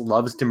he just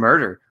loves to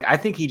murder. I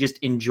think he just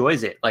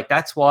enjoys it. Like,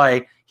 that's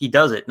why he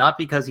does it. Not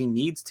because he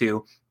needs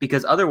to,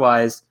 because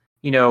otherwise,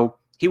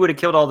 he would have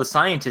killed all the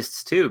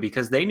scientists too,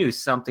 because they knew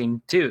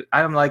something too.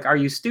 I'm like, are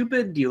you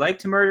stupid? Do you like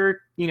to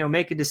murder?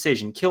 Make a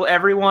decision. Kill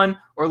everyone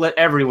or let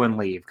everyone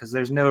leave, because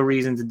there's no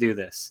reason to do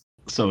this.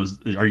 So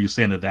are you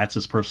saying that that's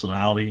his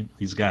personality?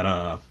 He's got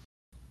a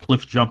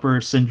cliff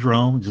jumper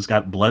syndrome, just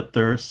got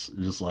bloodthirst,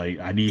 just like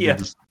I need to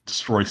just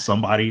destroy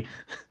somebody.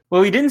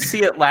 Well, we didn't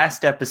see it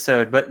last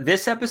episode, but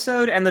this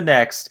episode and the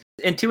next,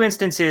 in 2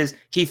 instances,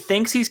 he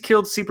thinks he's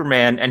killed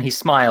Superman and he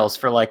smiles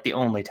for like the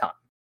only time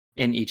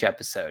in each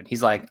episode.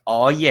 He's like,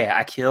 oh yeah,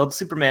 I killed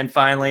Superman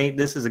finally.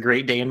 This is a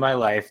great day in my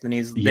life. Then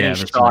he's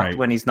shocked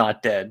when he's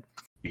not dead.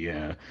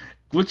 Yeah,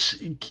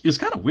 which is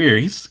kind of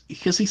weird.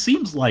 Because he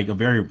seems like a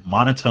very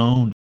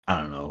monotone, I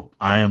don't know,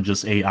 I am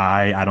just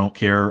AI. I don't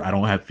care. I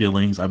don't have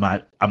feelings. I'm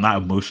not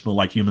emotional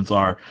like humans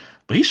are.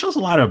 But he shows a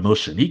lot of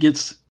emotion.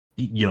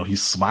 He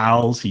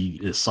smiles.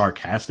 He is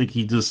sarcastic.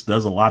 He just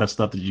does a lot of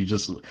stuff that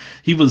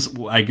he was,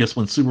 I guess,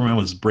 when Superman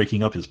was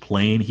breaking up his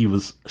plane, he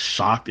was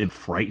shocked and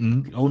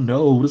frightened. Oh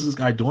no, what is this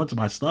guy doing to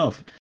my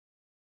stuff?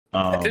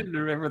 I didn't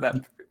remember that.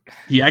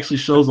 He actually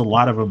shows a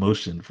lot of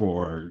emotion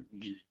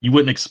you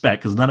wouldn't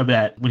expect, because none of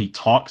that when he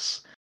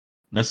talks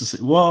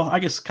necessarily. Well, I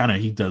guess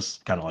he does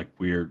kind of like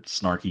weird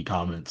snarky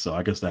comments, so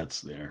I guess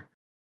that's there.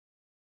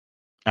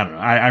 I don't know.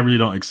 I really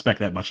don't expect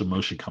that much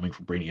emotion coming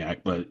from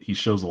Brainiac, but he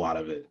shows a lot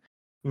of it.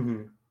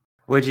 Mm-hmm.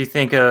 What did you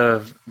think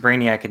of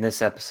Brainiac in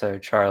this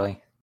episode,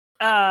 Charlie?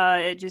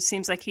 It just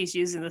seems like he's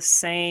using the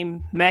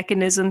same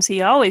mechanisms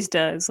he always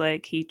does.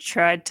 Like, he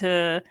tried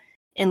to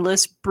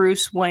enlist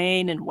Bruce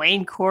Wayne and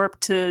Wayne Corp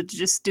to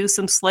just do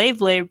some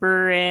slave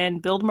labor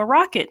and build him a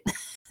rocket.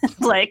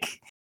 Like,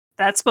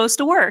 that's supposed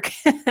to work.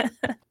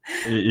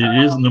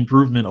 It is an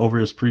improvement over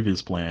his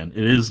previous plan.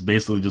 It is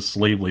basically just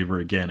slave labor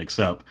again,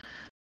 except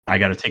I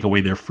got to take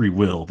away their free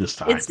will this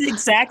time. It's the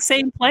exact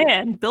same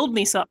plan. Build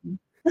me something.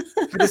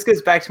 This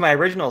goes back to my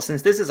original.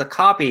 Since this is a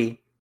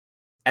copy,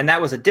 and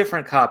that was a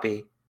different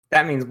copy,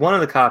 that means one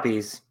of the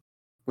copies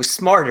was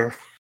smarter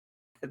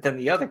than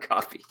the other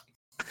copy.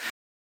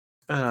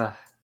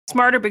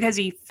 Smarter because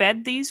he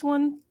fed these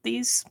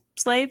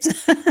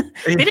slaves.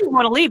 They didn't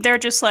want to leave. They're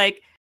just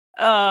like,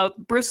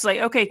 Bruce was like,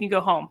 okay, you can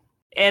go home.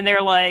 And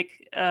they're like,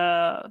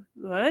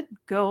 what?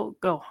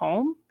 Go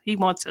home? He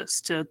wants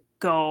us to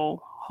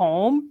go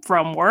home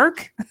from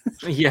work?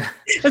 Yeah.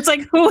 It's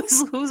like,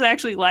 who's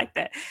actually like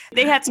that?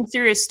 They had some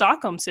serious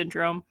Stockholm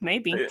syndrome,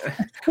 maybe.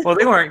 Well,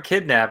 they weren't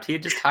kidnapped. He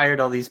had just hired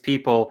all these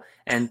people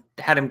and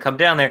had him come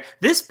down there.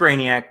 This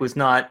Brainiac was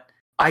not,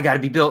 I got to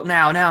be built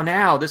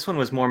now. This one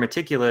was more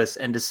meticulous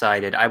and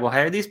decided, I will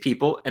hire these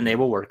people and they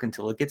will work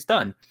until it gets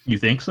done. You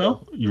think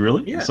so? You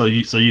really? Yeah. So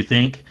you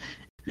think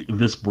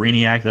this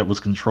Brainiac that was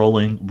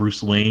controlling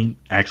Bruce Wayne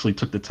actually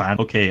took the time,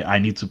 okay, I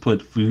need to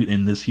put food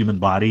in this human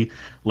body.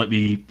 Let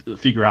me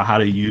figure out how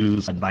to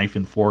use a knife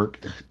and fork,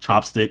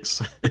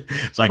 chopsticks,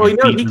 so I can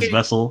feed this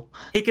vessel.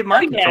 He could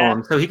mind control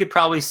him. So he could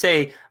probably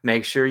say,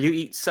 make sure you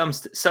eat some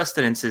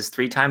sustenances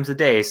 3 times a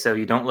day so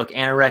you don't look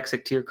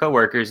anorexic to your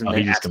coworkers and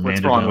they ask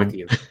what's wrong with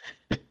you.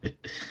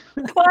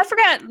 Well, I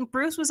forgot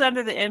Bruce was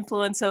under the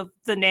influence of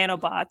the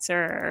nanobots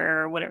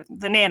or whatever,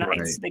 the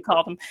nanites, they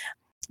call them.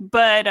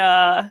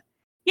 But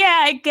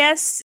yeah, I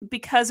guess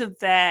because of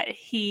that,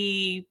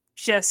 he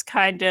just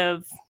kind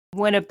of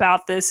went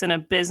about this in a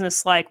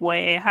business-like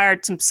way,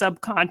 hired some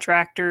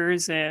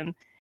subcontractors, and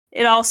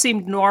it all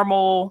seemed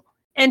normal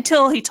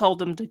until he told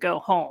them to go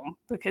home,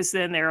 because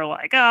then they were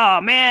like,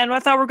 oh, man, I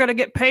thought we were going to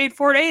get paid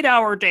for an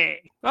 8-hour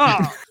day.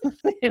 Oh,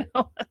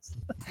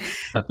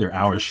 Cut their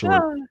hours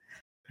short.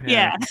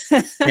 Yeah.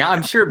 Yeah,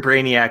 I'm sure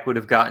Brainiac would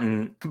have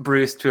gotten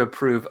Bruce to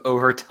approve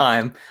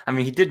overtime. I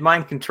mean, he did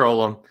mind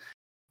control him.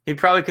 He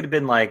probably could have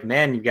been like,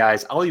 man, you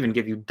guys, I'll even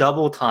give you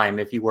double time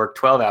if you work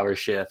 12-hour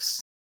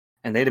shifts.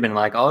 And they'd have been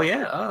like, oh,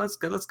 yeah, let's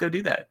go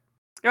do that.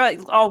 They're like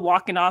all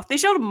walking off. They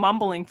showed him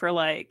mumbling for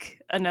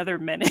like another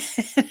minute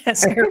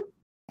as they're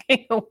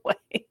walking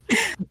away.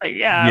 Like,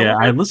 yeah,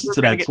 I listened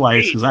to that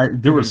twice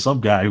because there was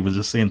some guy who was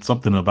just saying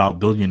something about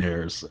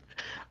billionaires.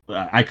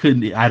 You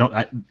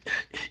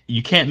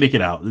can't make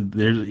it out.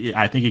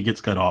 I think it gets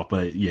cut off,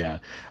 but yeah,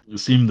 there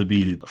seemed to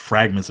be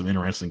fragments of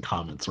interesting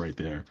comments right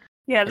there.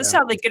 Yeah, this is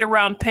how they get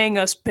around paying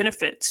us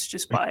benefits,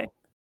 just by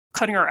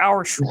cutting our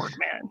hours short,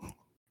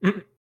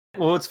 man.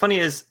 Well, what's funny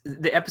is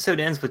the episode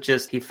ends with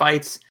just he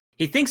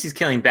thinks he's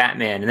killing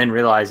Batman and then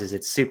realizes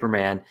it's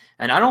Superman.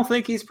 And I don't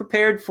think he's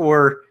prepared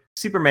for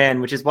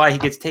Superman, which is why he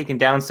gets taken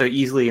down so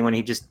easily when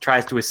he just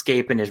tries to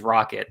escape in his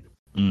rocket.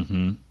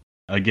 Mm-hmm.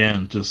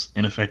 Again, just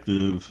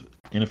ineffective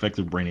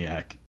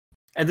Brainiac.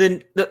 And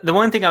then the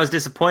one thing I was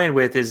disappointed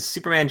with is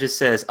Superman just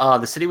says, oh,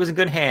 the city was in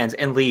good hands,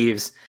 and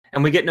leaves.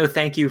 And we get no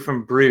thank you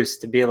from Bruce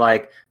to be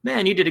like,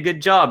 man, you did a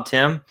good job,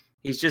 Tim.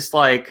 He's just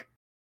like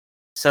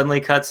suddenly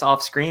cuts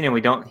off screen and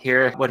we don't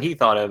hear what he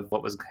thought of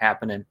what was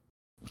happening.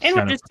 And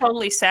we're just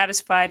totally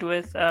satisfied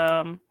with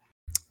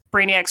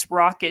Brainiac's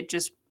rocket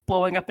just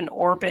blowing up in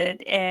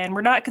orbit. And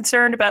we're not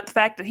concerned about the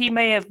fact that he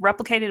may have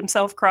replicated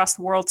himself across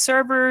the world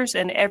servers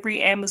and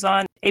every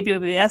Amazon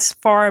AWS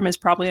farm is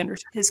probably under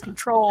his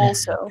control.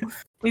 So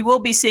we will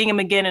be seeing him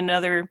again in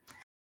another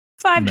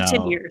 5 to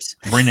 10 years.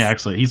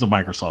 Brainiac, he's a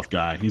Microsoft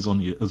guy. He's on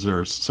the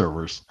Azure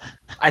servers.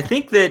 I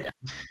think that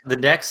the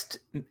next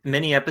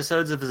many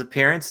episodes of his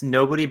appearance,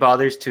 nobody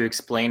bothers to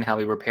explain how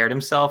he repaired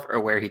himself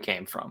or where he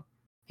came from.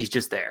 He's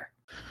just there.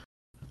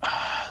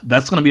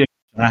 That's going to be a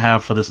question I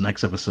have for this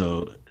next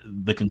episode.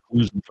 The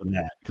conclusion for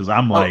that, because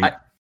I'm like,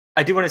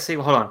 I do want to say,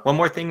 hold on, one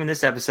more thing in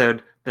this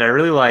episode that I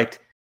really liked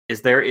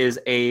is there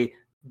is a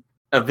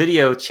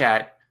video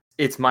chat.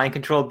 It's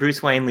mind-controlled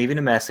Bruce Wayne leaving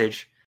a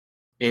message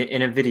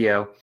in a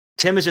video.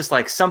 Tim is just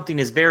like, something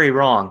is very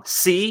wrong.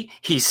 See,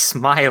 he's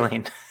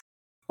smiling.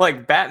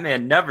 Like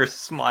Batman never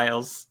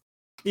smiles,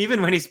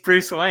 even when he's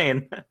Bruce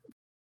Wayne.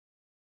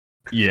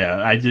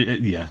 Yeah, I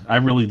did. Yeah, I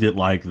really did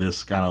like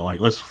this kind of like,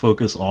 let's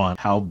focus on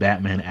how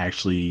Batman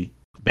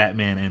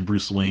and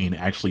Bruce Wayne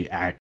actually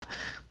act,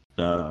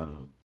 their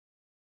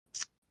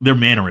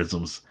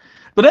mannerisms.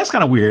 But that's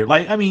kind of weird.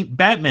 Like, I mean,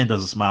 Batman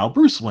doesn't smile.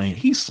 Bruce Wayne,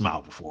 he's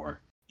smiled before.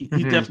 He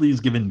definitely is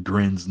giving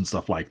grins and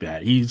stuff like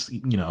that. He's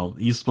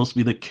supposed to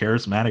be the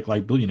charismatic,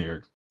 like,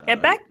 billionaire. Yeah,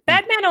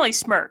 Batman only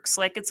smirks.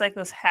 Like, it's like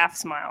this half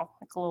smile.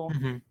 Like a little...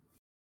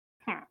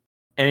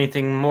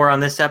 Anything more on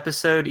this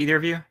episode, either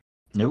of you?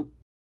 Nope.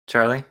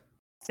 Charlie?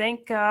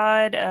 Thank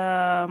God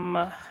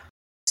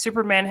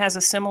Superman has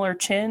a similar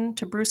chin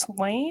to Bruce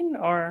Wayne,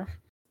 or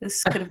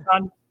this could have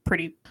gone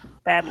pretty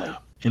badly.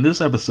 In this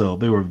episode,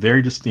 they were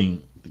very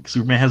distinct.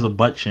 Superman has a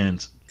butt chin.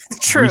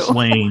 True. Bruce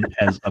Wayne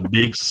has a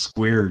big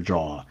square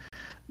jaw.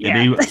 Yeah.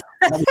 And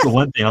that was the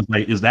one thing I was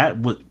like, is that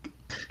what?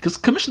 Because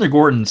Commissioner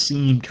Gordon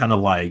seemed kind of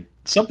like,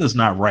 something's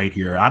not right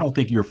here. I don't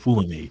think you're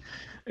fooling me.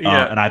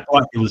 Yeah. And I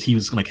thought he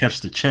was going to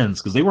catch the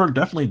chins because they were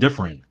definitely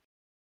different.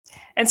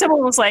 And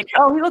someone was like,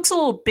 oh, he looks a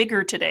little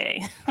bigger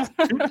today.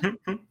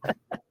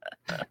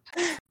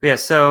 Yeah,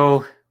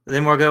 so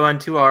then we'll go on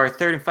to our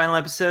third and final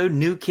episode,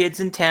 New Kids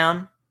in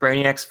Town,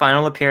 Brainiac's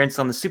final appearance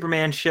on the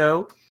Superman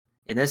show.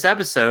 in this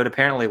episode,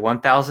 apparently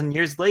 1,000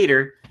 years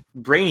later,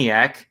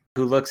 Brainiac,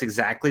 who looks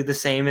exactly the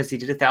same as he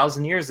did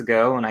 1,000 years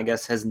ago, and I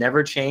guess has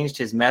never changed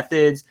his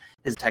methods,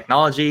 his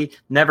technology,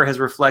 never has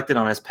reflected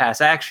on his past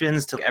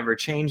actions to ever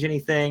change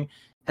anything,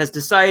 has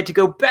decided to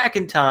go back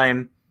in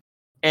time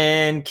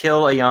and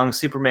kill a young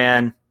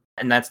Superman,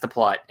 and that's the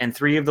plot. And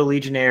 3 of the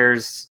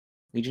Legionnaires,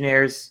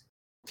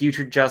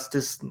 future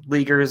Justice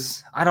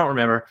Leaguers, I don't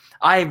remember.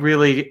 I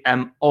really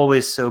am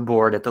always so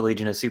bored at the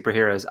Legion of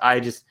Superheroes.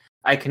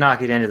 I cannot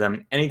get into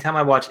them. Anytime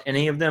I watch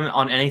any of them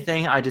on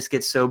anything, I just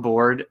get so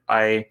bored.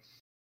 I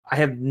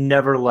have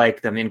never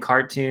liked them in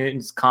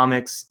cartoons,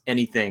 comics,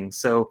 anything.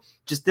 So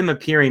just them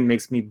appearing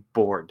makes me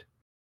bored.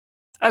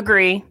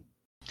 Agree.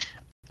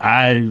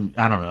 I don't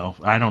know.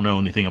 I don't know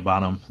anything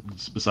about them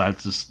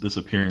besides this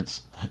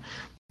appearance.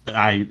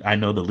 I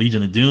know the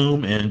Legion of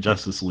Doom and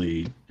Justice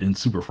League and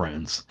Super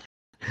Friends.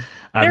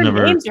 Their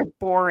names are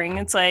boring.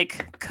 It's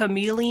like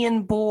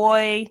Chameleon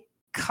Boy,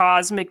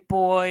 Cosmic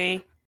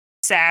Boy,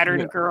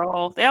 Saturn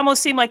Girl. They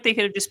almost seem like they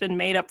could have just been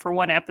made up for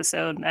one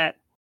episode, and that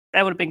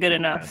would have been good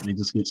enough. They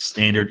just get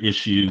standard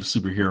issue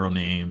superhero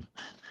name.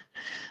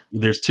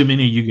 There's too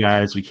many of you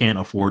guys. We can't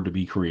afford to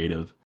be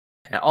creative.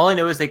 All I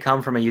know is they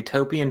come from a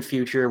utopian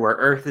future where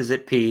Earth is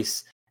at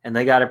peace, and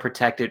they got to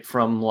protect it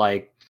from,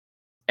 like,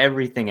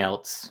 everything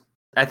else.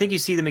 I think you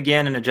see them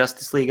again in a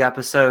Justice League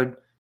episode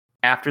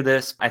after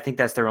this. I think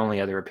that's their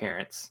only other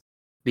appearance.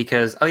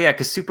 Because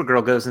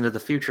Supergirl goes into the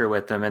future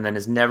with them and then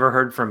is never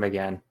heard from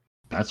again.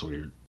 That's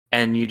weird.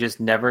 And you just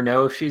never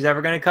know if she's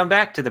ever going to come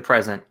back to the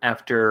present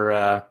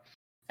after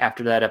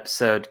that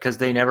episode, because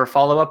they never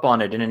follow up on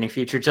it in any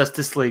future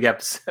Justice League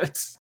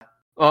episodes.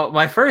 Well,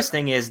 my first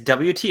thing is,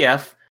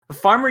 WTF? A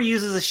farmer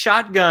uses a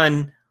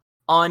shotgun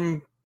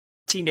on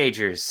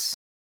teenagers.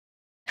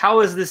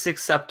 How is this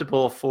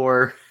acceptable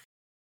for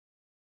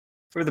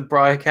the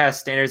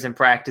broadcast standards and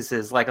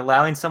practices? Like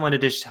allowing someone to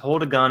just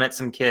hold a gun at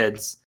some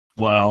kids.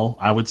 Well,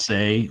 I would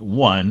say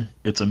 1,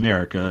 it's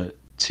America.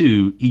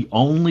 2, he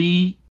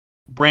only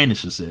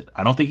brandishes it.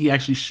 I don't think he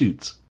actually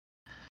shoots.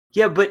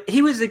 Yeah, but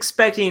he was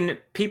expecting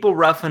people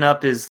roughing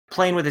up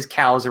playing with his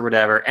cows or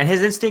whatever, and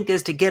his instinct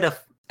is to get a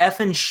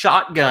effing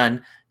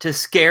shotgun to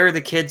scare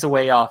the kids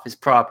away off his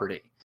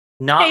property.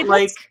 Not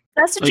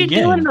that's what you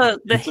do in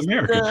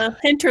the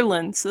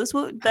hinterlands.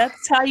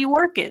 That's how you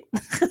work it.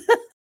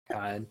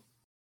 God.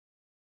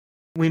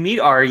 We meet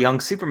our young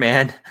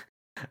Superman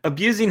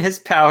abusing his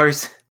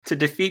powers to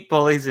defeat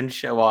bullies and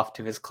show off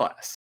to his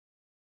class.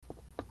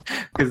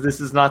 Because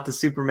this is not the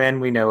Superman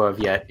we know of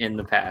yet in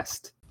the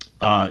past.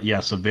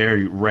 Yes, a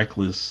very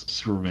reckless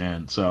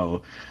Superman.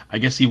 So I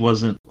guess he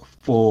wasn't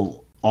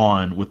full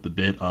on with the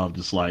bit of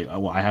just like,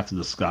 well, I have to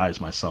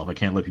disguise myself. I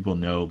can't let people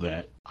know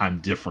that I'm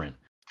different.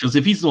 Because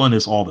if he's doing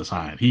this all the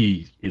time,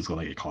 he is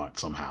going to get caught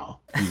somehow.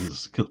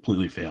 He's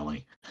completely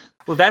failing.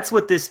 Well, that's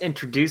what this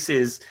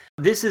introduces.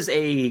 This is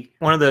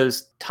one of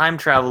those time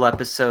travel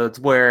episodes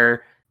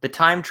where the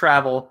time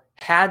travel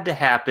had to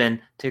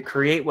happen to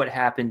create what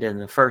happened in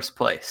the first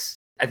place.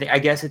 I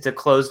guess it's a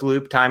closed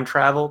loop time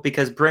travel,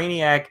 because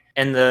Brainiac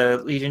and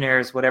the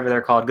Legionnaires, whatever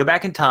they're called, go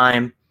back in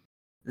time.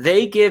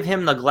 They give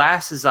him the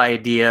glasses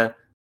idea,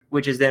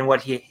 which is then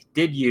what he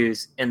did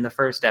use in the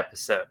first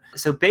episode.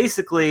 So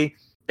basically,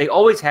 they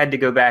always had to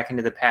go back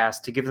into the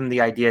past to give them the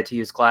idea to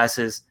use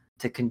glasses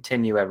to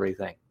continue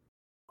everything.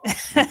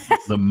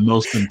 The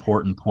most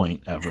important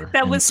point ever.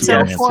 That was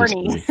so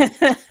corny.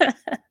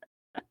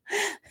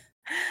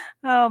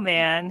 Oh,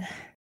 man.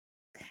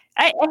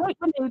 I hate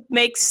when they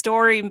make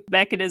story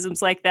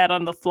mechanisms like that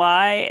on the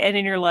fly, and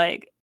then you're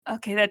like,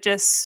 okay, that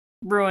just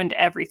ruined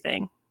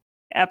everything.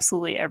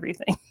 Absolutely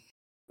everything.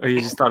 Or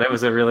you just thought it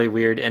was a really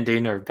weird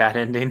ending or bad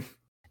ending?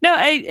 No,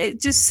 I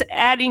just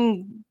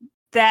adding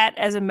that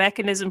as a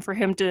mechanism for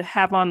him to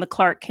have on the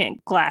Clark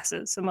Kent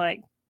glasses. I'm like,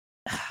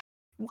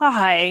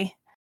 why?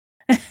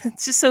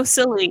 It's just so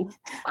silly.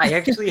 I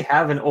actually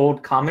have an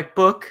old comic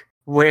book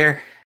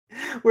where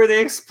they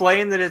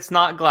explain that it's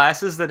not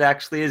glasses that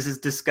actually is his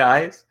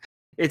disguise.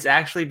 It's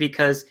actually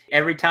because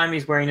every time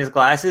he's wearing his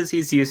glasses,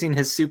 he's using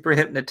his super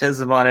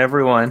hypnotism on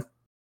everyone.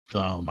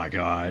 Oh my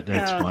God,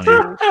 that's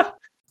funny.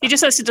 He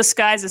just has to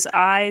disguise his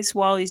eyes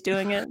while he's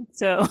doing it.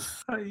 So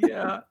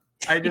yeah,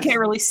 you can't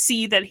really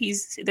see that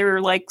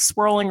they're like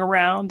swirling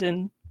around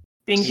and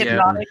being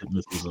hypnotic.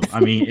 I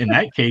mean, in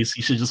that case,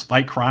 he should just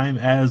fight crime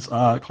as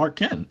Clark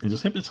Kent and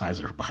just hypnotize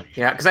everybody.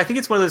 Yeah, because I think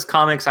it's one of those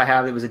comics I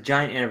have. It was a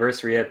giant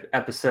anniversary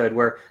episode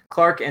where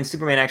Clark and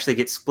Superman actually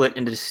get split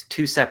into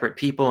 2 separate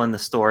people in the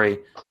story.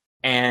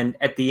 And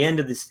at the end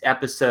of this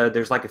episode,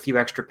 there's like a few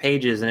extra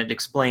pages, and it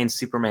explains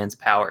Superman's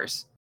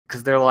powers.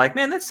 Because they're like,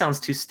 man, that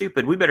sounds too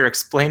stupid. We better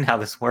explain how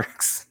this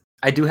works.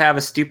 I do have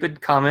a stupid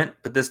comment,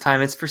 but this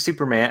time it's for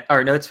Superman.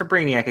 Or no, it's for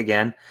Brainiac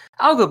again.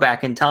 I'll go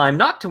back in time,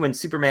 not to when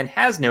Superman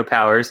has no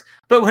powers,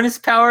 but when his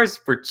powers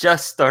were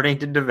just starting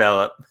to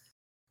develop.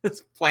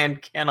 This plan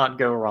cannot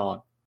go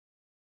wrong.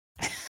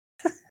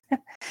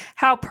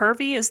 How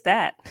pervy is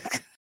that?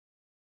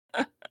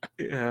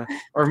 Yeah.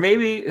 Or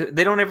maybe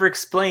they don't ever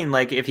explain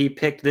like if he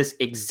picked this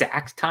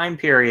exact time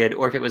period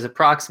or if it was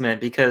approximate,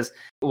 because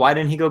why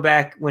didn't he go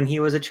back when he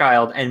was a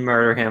child and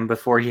murder him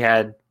before he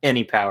had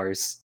any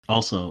powers?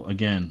 Also,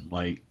 again,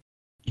 like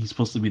he's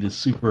supposed to be this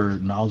super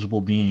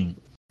knowledgeable being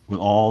with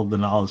all the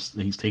knowledge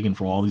that he's taken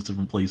from all these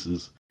different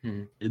places.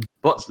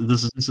 Well,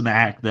 This is just an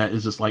act that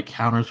is just like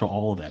counter to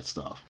all of that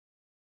stuff.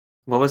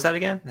 what was that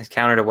again? It's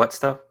counter to what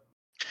stuff?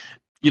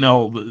 You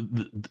know,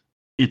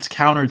 it's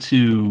counter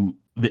to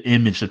the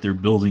image that they're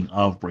building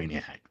of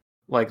Brainiac.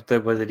 Like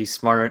whether he's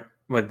smart,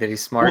 whether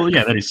he's smart. Well,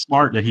 yeah, that he's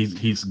smart, that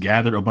he's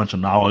gathered a bunch of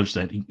knowledge,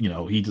 that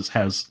he just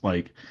has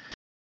like,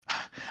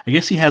 I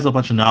guess he has a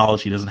bunch of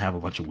knowledge, he doesn't have a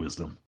bunch of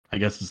wisdom. I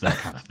guess it's that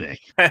kind of thing.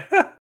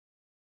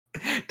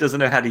 Doesn't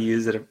know how to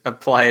use it,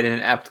 apply it in an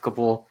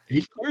applicable.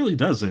 He clearly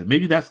doesn't.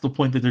 Maybe that's the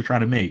point that they're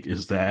trying to make,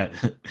 is that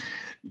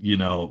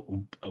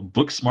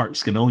book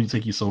smarts can only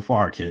take you so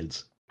far,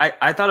 kids.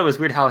 I thought it was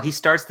weird how he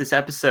starts this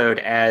episode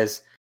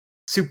as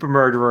super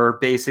murderer,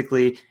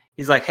 basically.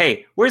 He's like,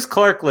 hey, where's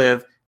Clark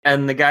live?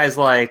 And the guy's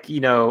like,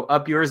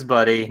 up yours,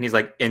 buddy. And he's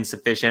like,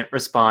 insufficient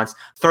response.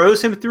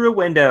 Throws him through a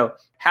window,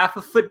 half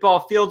a football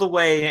field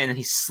away, and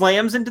he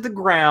slams into the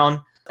ground.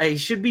 He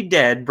should be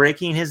dead,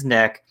 breaking his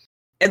neck.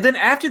 And then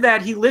after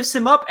that, he lifts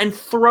him up and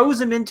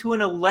throws him into an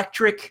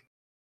electric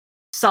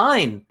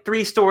sign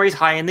 3 stories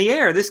high in the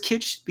air. This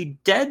kid should be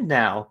dead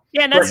now.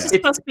 Yeah, and that's just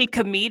supposed to be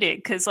comedic,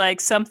 because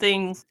like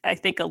something, I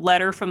think a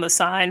letter from the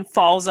sign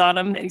falls on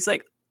him, and he's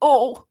like,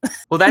 oh.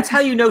 Well, that's how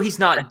you know he's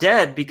not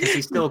dead, because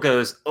he still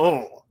goes,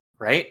 oh,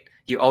 right?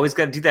 You always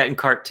got to do that in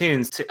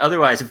cartoons.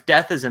 Otherwise, if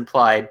death is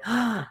implied,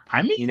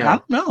 I mean, I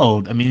don't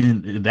know. I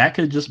mean, that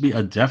could just be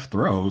a death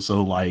throw.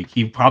 So, like,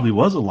 he probably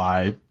was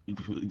alive,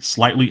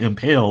 slightly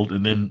impaled,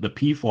 and then the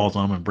pea falls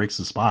on him and breaks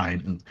his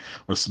spine,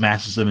 or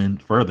smashes him in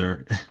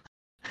further.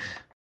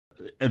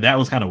 And that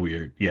was kind of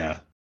weird. Yeah,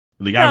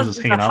 the guy was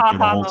just hanging out there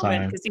the whole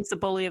time because he's the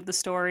bully of the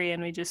story,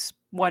 and we just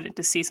wanted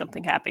to see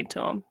something happen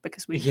to him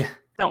because we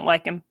don't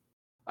like him.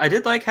 I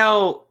did like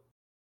how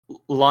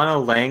Lana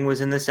Lang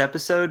was in this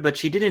episode, but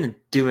she didn't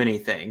do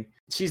anything.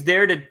 She's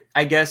there to,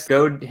 I guess,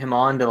 goad him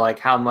on to like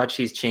how much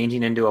he's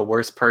changing into a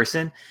worse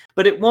person,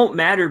 but it won't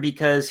matter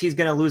because he's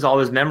going to lose all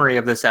his memory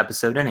of this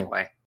episode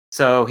anyway.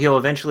 So he'll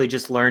eventually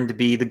just learn to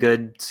be the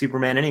good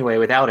Superman anyway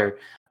without her.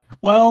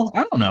 Well,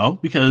 I don't know,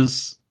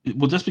 because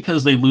just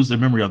because they lose their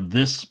memory of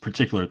this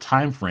particular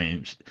time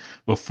frame,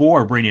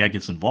 before Brainiac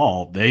gets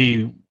involved,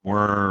 they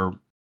were,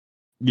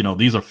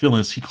 these are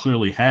feelings he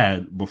clearly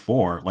had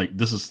before. Like,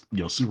 this is,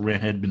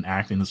 Superman had been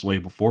acting this way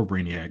before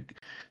Brainiac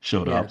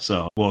showed up.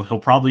 So, well, he'll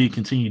probably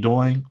continue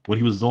doing what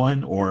he was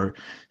doing, or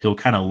he'll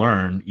kind of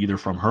learn either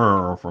from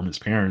her or from his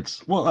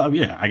parents. Well,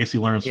 I guess he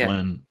learns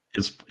when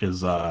his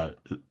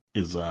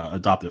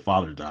adopted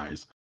father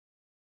dies.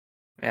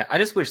 Yeah, I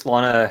just wish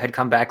Lana had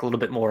come back a little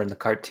bit more in the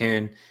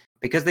cartoon,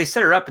 because they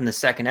set her up in the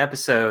second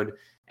episode,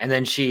 and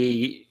then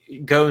she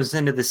goes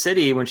into the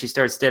city when she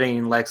starts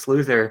dating Lex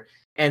Luthor,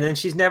 and then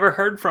she's never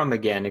heard from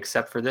again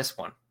except for this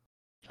one.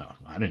 Oh,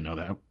 I didn't know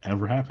that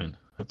ever happened.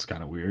 That's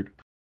kind of weird.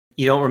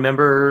 You don't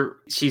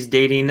remember she's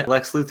dating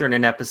Lex Luthor in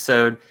an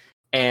episode,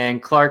 and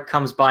Clark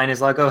comes by and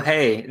is like, oh,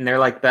 hey, and they're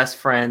like best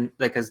friend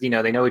because, they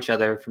know each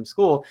other from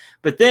school.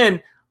 But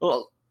then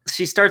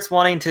she starts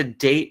wanting to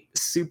date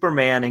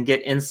Superman and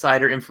get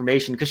insider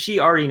information because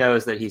she already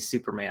knows that he's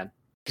Superman.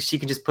 Because she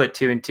can just put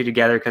 2 and 2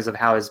 together because of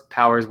how his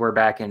powers were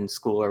back in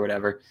school or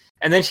whatever.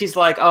 And then she's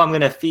like, oh, I'm going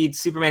to feed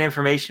Superman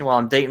information while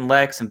I'm dating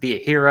Lex and be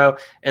a hero.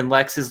 And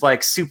Lex is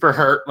like super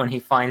hurt when he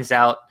finds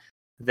out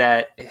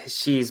that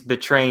she's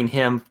betraying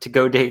him to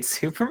go date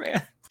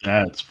Superman.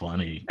 That's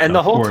funny. And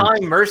the whole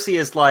time Mercy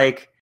is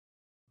like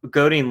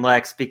goading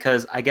Lex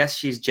because I guess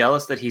she's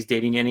jealous that he's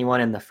dating anyone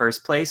in the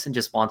first place and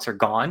just wants her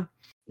gone.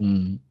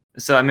 Mm.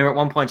 So I remember at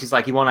one point she's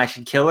like, "You want I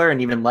should kill her?"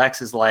 And even Lex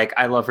is like,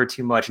 "I love her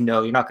too much.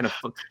 No, you're not gonna,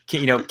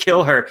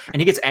 kill her." And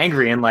he gets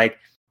angry and like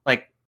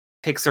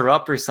picks her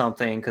up or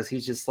something because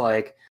he's just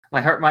like, "My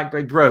heart might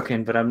be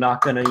broken, but I'm not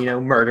gonna,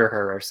 murder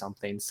her or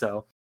something."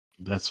 So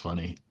that's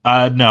funny.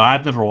 No,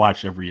 I've never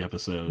watched every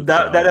episode.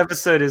 That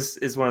episode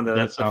is one of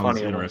the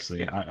funnier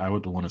interesting. ones. Yeah. I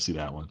would want to see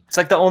that one. It's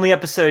like the only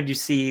episode you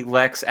see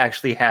Lex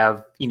actually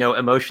have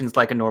emotions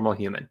like a normal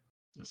human.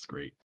 That's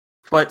great.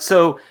 But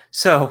so.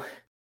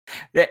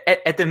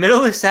 At the middle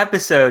of this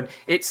episode,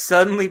 it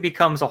suddenly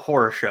becomes a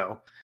horror show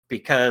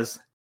because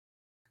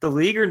the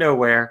League are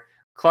nowhere.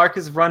 Clark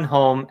has run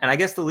home, and I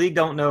guess the League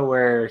don't know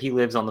where he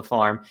lives on the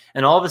farm.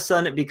 And all of a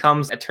sudden, it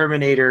becomes a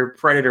Terminator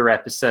Predator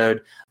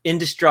episode,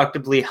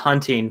 indestructibly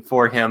hunting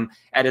for him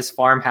at his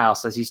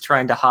farmhouse as he's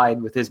trying to hide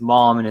with his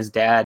mom and his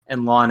dad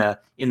and Lana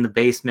in the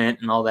basement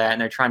and all that, and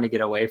they're trying to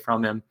get away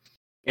from him.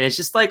 And it's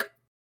just like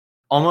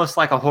almost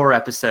like a horror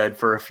episode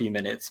for a few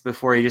minutes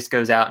before he just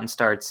goes out and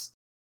starts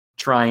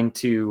trying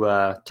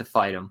to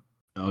fight him.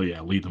 Oh yeah,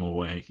 lead them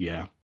away.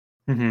 Yeah.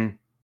 Mm-hmm.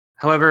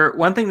 However,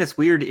 one thing that's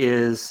weird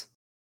is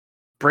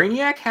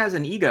Brainiac has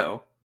an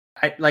ego.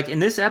 Like in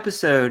this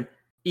episode,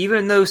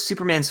 even though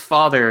Superman's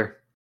father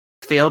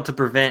failed to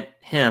prevent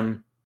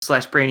him /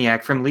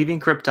 Brainiac from leaving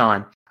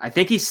Krypton, I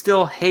think he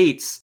still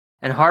hates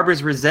and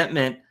harbors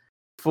resentment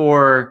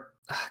for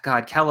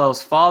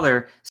Kal-El's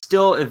father,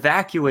 still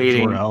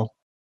evacuating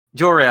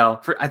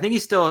Jor-El. I think he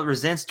still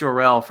resents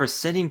Jor-El for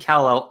sending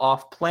Kal-El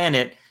off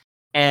planet,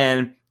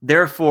 and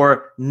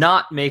therefore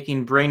not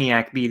making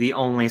Brainiac be the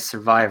only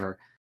survivor,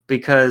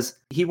 because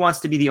he wants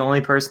to be the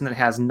only person that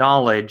has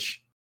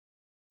knowledge.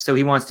 So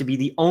he wants to be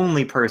the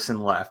only person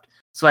left.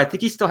 So I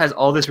think he still has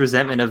all this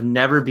resentment of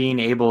never being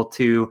able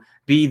to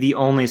be the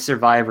only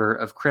survivor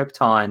of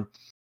Krypton.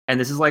 And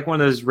this is like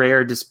one of those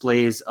rare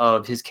displays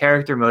of his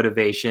character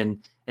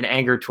motivation and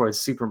anger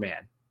towards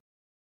Superman.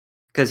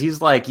 Because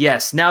he's like,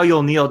 yes, now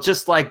you'll kneel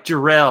just like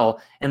Jor-El.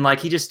 And like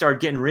he just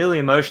started getting really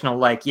emotional.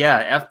 Like,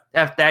 yeah,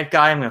 F that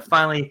guy. I'm going to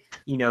finally,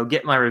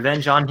 get my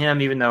revenge on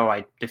him, even though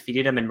I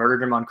defeated him and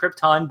murdered him on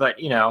Krypton. But,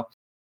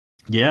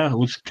 Yeah,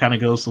 which kind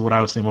of goes to what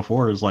I was saying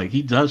before, is like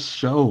he does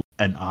show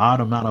an odd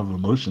amount of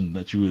emotion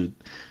that you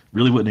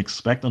wouldn't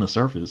expect on the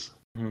surface.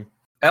 Mm-hmm.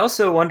 I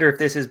also wonder if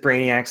this is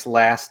Brainiac's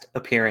last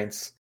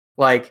appearance.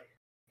 Like,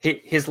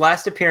 his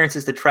last appearance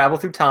is to travel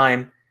through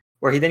time,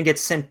 where he then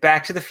gets sent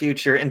back to the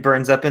future and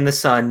burns up in the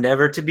sun,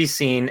 never to be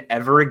seen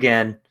ever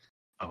again.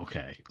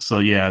 Okay, so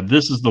yeah,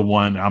 this is the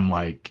one I'm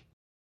like,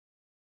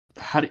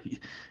 how do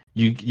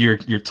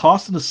you're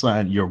tossed in the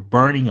sun, you're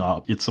burning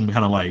up. It's some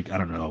kind of like, I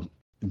don't know,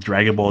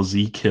 Dragon Ball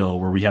Z kill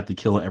where we have to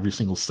kill every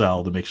single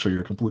cell to make sure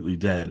you're completely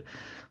dead.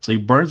 So he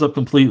burns up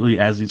completely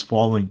as he's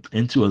falling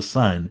into a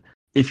sun.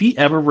 If he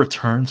ever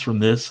returns from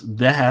this,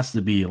 that has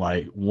to be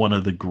like one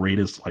of the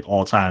greatest like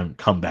all-time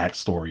comeback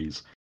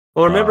stories.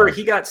 Well, remember,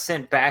 he got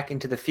sent back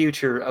into the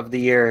future of the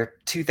year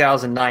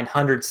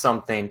 2900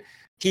 something.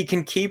 He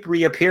can keep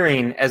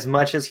reappearing as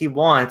much as he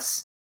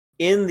wants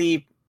in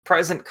the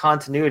present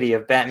continuity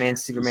of Batman,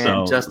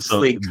 Superman, Justice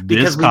League,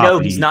 because we know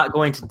he's not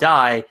going to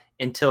die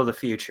until the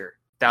future.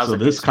 So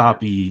this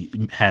copy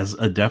has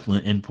a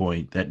definite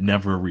endpoint that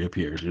never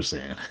reappears, you're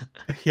saying?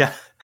 Yeah.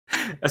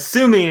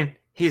 Assuming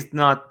he's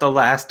not the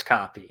last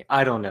copy.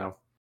 I don't know.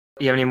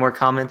 You have any more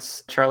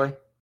comments, Charlie?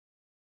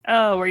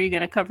 Oh, were you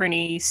going to cover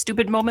any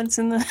stupid moments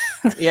in the...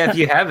 Yeah, if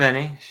you have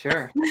any,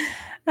 sure.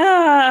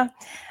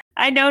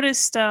 I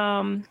noticed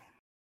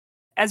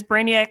as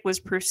Brainiac was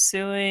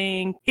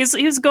pursuing... He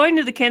was going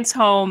to the Kent's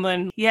home,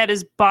 and he had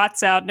his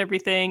bots out and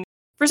everything.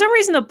 For some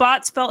reason, the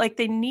bots felt like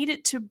they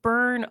needed to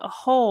burn a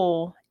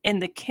hole in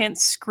the Kent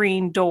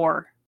screen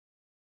door.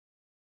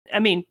 I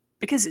mean,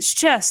 because it's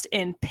just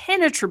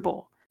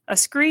impenetrable. A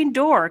screen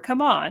door,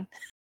 come on.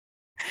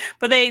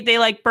 But they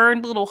like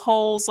burned little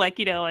holes, like,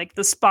 like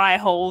the spy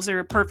holes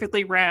are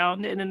perfectly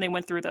round, and then they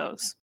went through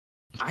those.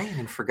 I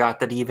even forgot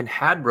that he even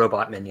had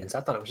robot minions.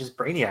 I thought it was just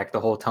Brainiac the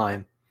whole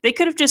time. They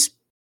could have just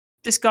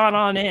gone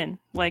on in,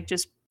 like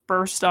just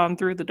burst on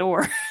through the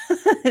door.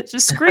 It's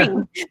just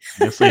scream.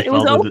 It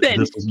was open.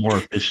 This was more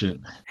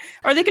efficient.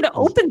 Or they could have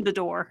opened the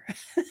door.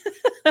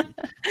 They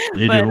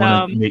didn't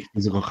want to make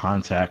physical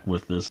contact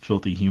with this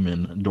filthy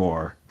human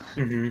door.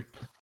 Mm-hmm.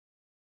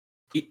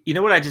 You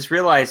know what I just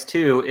realized,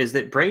 too, is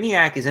that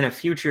Brainiac is in a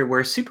future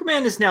where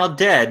Superman is now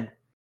dead,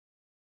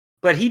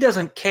 but he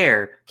doesn't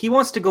care. He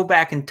wants to go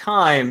back in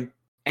time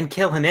and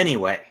kill him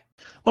anyway.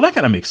 Well, that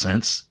kind of makes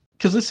sense,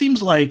 because it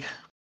seems like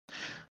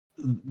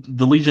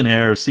the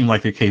Legionnaires seem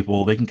like they're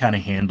capable. They can kind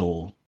of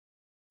handle,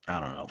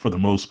 I don't know, for the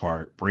most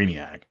part,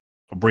 Brainiac,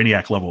 a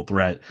Brainiac-level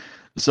threat.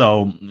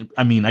 So,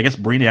 I mean, I guess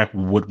Brainiac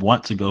would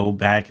want to go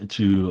back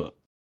to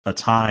a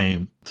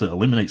time to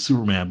eliminate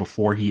Superman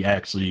before he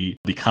actually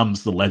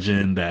becomes the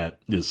legend that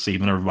is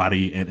saving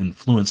everybody and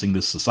influencing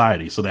this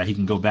society, so that he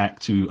can go back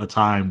to a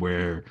time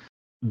where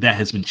that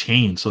has been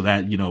changed, so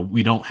that,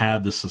 we don't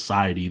have this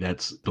society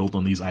that's built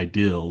on these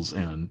ideals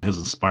and has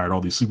inspired all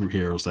these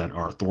superheroes that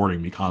are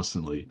thwarting me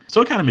constantly.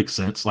 So it kind of makes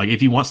sense. Like,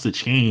 if he wants to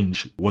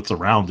change what's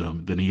around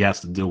him, then he has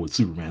to deal with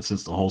Superman,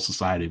 since the whole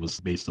society was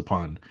based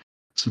upon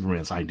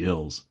Superman's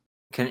ideals.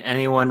 Can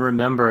anyone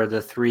remember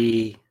the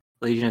 3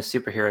 Legion of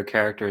Superhero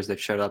characters that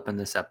showed up in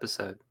this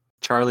episode?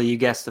 Charlie, you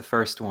guessed the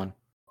first one.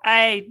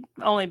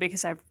 Only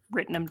because I've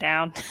written them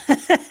down.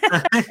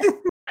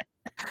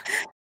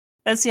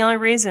 That's the only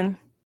reason.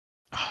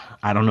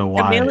 I don't know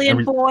why.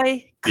 Chameleon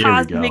Boy,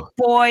 Cosmic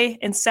Boy,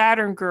 and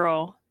Saturn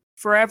Girl,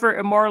 forever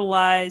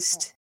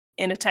immortalized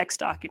in a text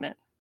document.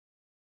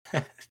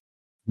 Did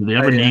they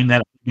ever name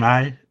that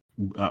guy?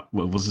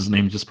 What was his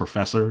name? Just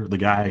Professor? The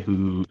guy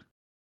who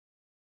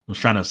was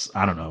trying to,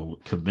 I don't know,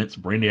 convince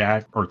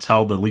Brainiac or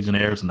tell the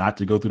Legionnaires not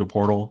to go through the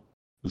portal?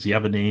 Does he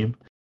have a name?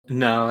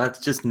 No, that's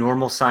just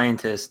normal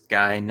scientist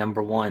guy,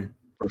 number 1.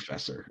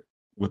 Professor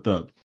with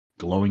the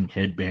glowing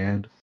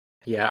headband.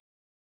 Yeah.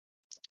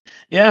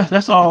 Yeah,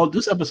 that's all.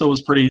 This episode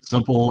was pretty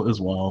simple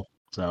as well.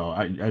 So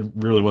I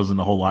really wasn't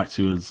a whole lot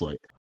to it. It's like,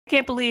 I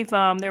can't believe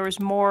there was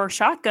more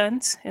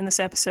shotguns in this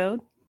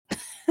episode.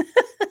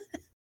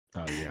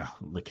 Oh yeah,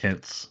 the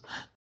Kents.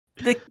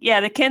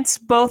 The Kents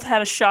both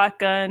had a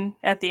shotgun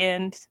at the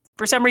end.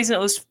 For some reason, it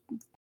was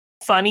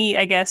funny,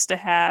 I guess, to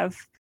have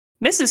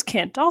Mrs.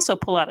 Kent also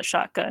pull out a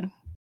shotgun.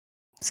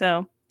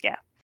 So, yeah.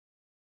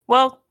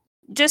 Well,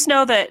 just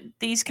know that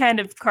these kind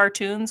of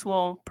cartoons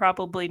will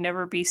probably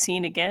never be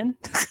seen again.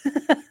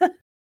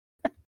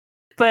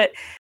 But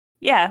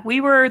yeah,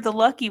 we were the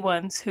lucky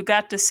ones who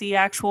got to see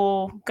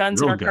actual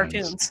guns in Real our guns.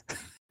 cartoons.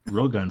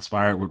 Real guns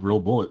fired with real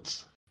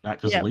bullets, not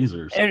just Yeah.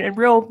 lasers. And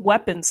real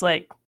weapons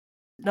like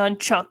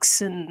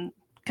nunchucks and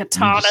Ninja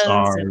katanas and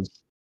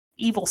stars.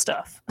 evil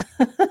stuff.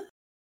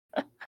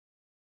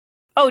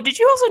 Oh, did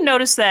you also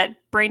notice that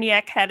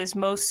Brainiac had his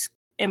most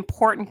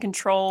important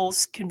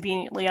controls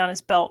conveniently on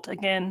his belt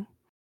again?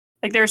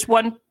 Like there's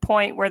one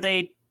point where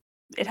it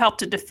helped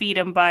to defeat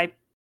him by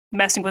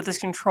messing with his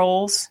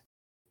controls,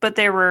 but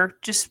they were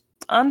just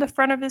on the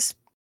front of his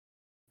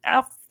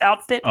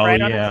outfit Oh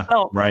right on his yeah,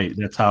 belt. right.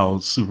 That's how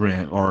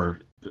Superman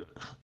or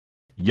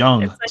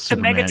young It's like the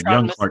Superman, Megatron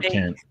young Clark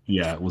mistake.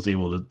 Kent, was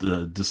able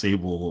to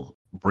disable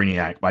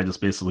Brainiac by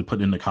just basically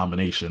putting in the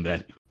combination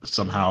that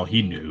somehow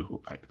he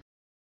knew.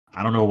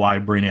 I don't know why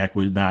Brainiac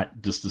would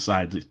not just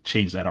decide to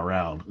change that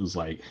around. It was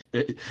like,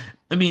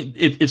 I mean,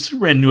 if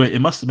Superman knew it, it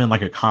must have been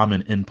like a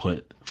common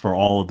input for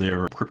all of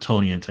their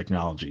Kryptonian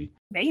technology.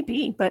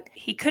 Maybe, but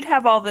he could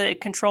have all the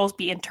controls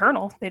be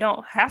internal. They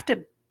don't have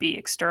to be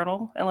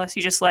external unless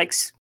he just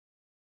likes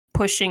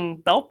pushing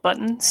belt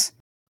buttons.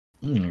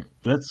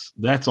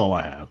 That's all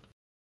I have.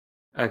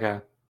 Okay.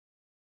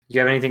 You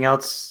have anything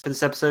else for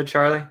this episode,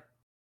 Charlie?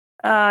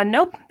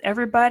 Nope.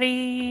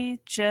 Everybody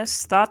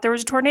just thought there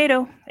was a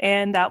tornado,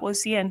 and that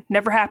was the end.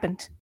 Never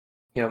happened.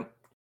 Yep.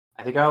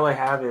 I think all I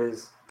have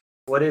is,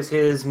 what is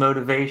his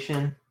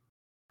motivation?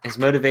 His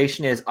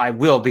motivation is, I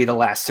will be the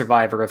last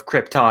survivor of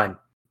Krypton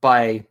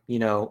by,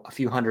 a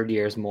few hundred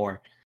years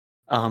more.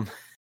 And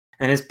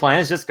his plan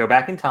is just go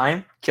back in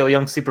time, kill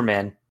young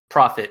Superman,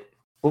 profit.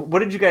 What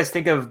did you guys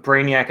think of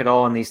Brainiac at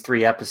all in these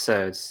 3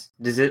 episodes?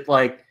 Do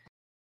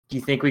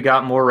you think we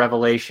got more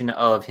revelation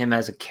of him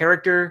as a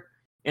character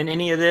in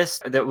any of this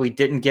that we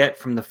didn't get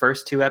from the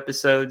first 2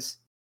 episodes?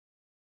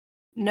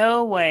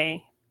 No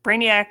way.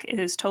 Brainiac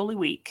is totally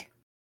weak.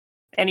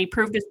 And he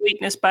proved his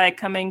weakness by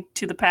coming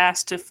to the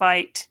past to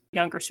fight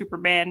younger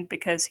Superman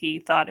because he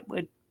thought it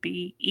would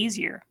be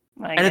easier.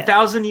 And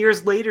 1,000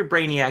 years later,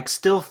 Brainiac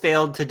still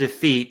failed to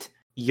defeat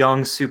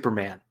young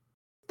Superman.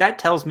 That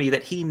tells me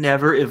that he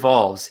never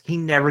evolves. He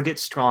never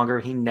gets stronger.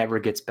 He never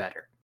gets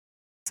better.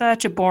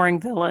 Such a boring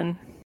villain.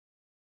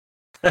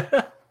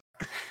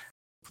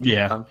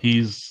 Yeah,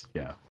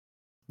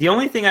 The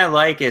only thing I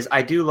like is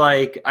I've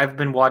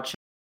been watching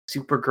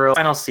Supergirl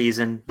final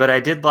season, but I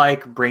did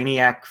like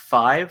Brainiac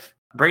 5.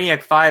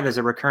 Brainiac 5 is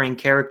a recurring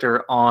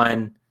character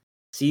on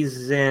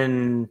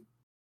season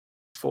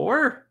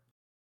 4?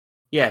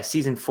 Yeah,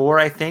 season 4,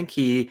 I think.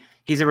 He's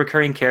a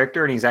recurring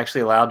character, and he's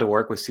actually allowed to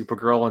work with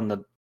Supergirl and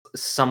the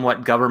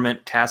somewhat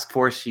government task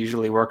force she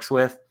usually works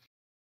with.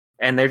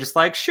 And they're just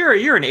like, sure,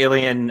 you're an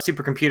alien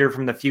supercomputer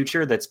from the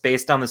future that's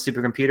based on the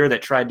supercomputer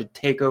that tried to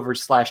take over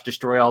 /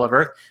 destroy all of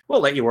Earth.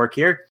 We'll let you work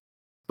here.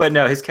 But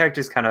no, his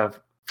character's kind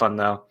of fun,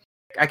 though.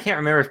 I can't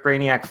remember if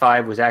Brainiac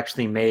 5 was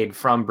actually made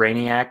from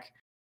Brainiac.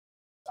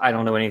 I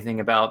don't know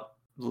anything about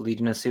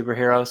Legion of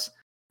Superheroes.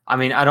 I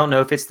mean, I don't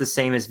know if it's the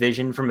same as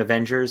Vision from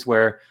Avengers,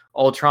 where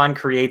Ultron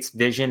creates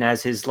Vision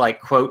as his,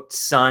 quote,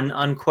 son,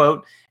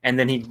 unquote. And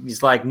then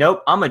he's like,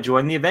 nope, I'm going to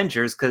join the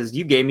Avengers because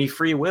you gave me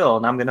free will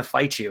and I'm going to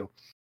fight you.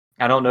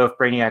 I don't know if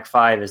Brainiac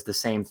 5 is the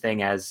same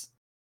thing as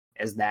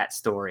that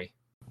story.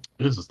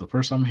 This is the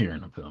first I'm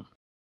hearing of him.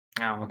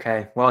 Oh,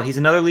 okay. Well, he's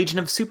another Legion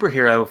of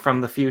Superhero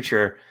from the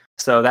future,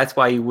 so that's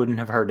why you wouldn't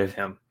have heard of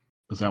him.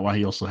 Is that why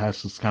he also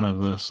has this kind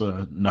of this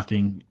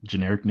nothing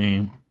generic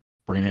name?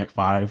 Brainiac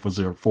 5? Was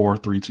there 4,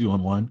 3, 2,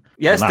 and 1?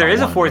 Yes, well, there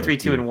is a 1, 4, 3,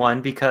 2, and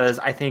 1 because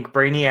I think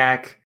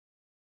Brainiac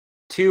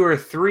 2 or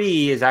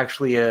 3 is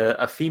actually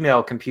a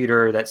female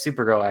computer that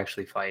Supergirl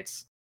actually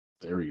fights.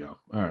 There we go.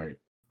 All right.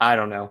 I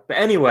don't know. But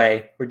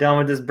anyway, we're done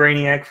with this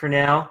Brainiac for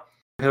now.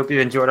 I hope you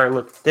enjoyed our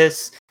look at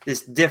this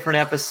different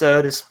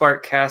episode of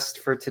Sparkcast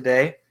for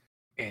today.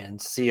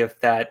 And see if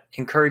that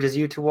encourages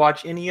you to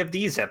watch any of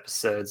these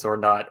episodes or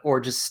not.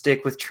 Or just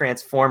stick with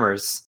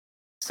Transformers.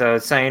 So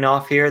signing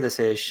off here, this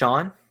is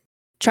Sean.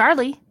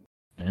 Charlie.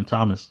 And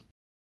Thomas.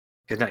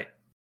 Good night.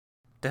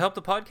 To help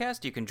the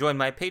podcast, you can join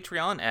my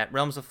Patreon at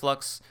Realms of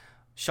Flux,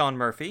 Sean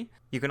Murphy.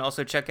 You can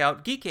also check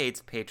out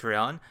Geekade's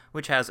Patreon,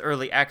 which has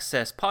early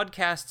access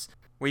podcasts,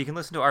 where you can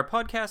listen to our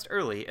podcast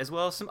early, as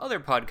well as some other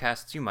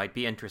podcasts you might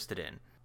be interested in.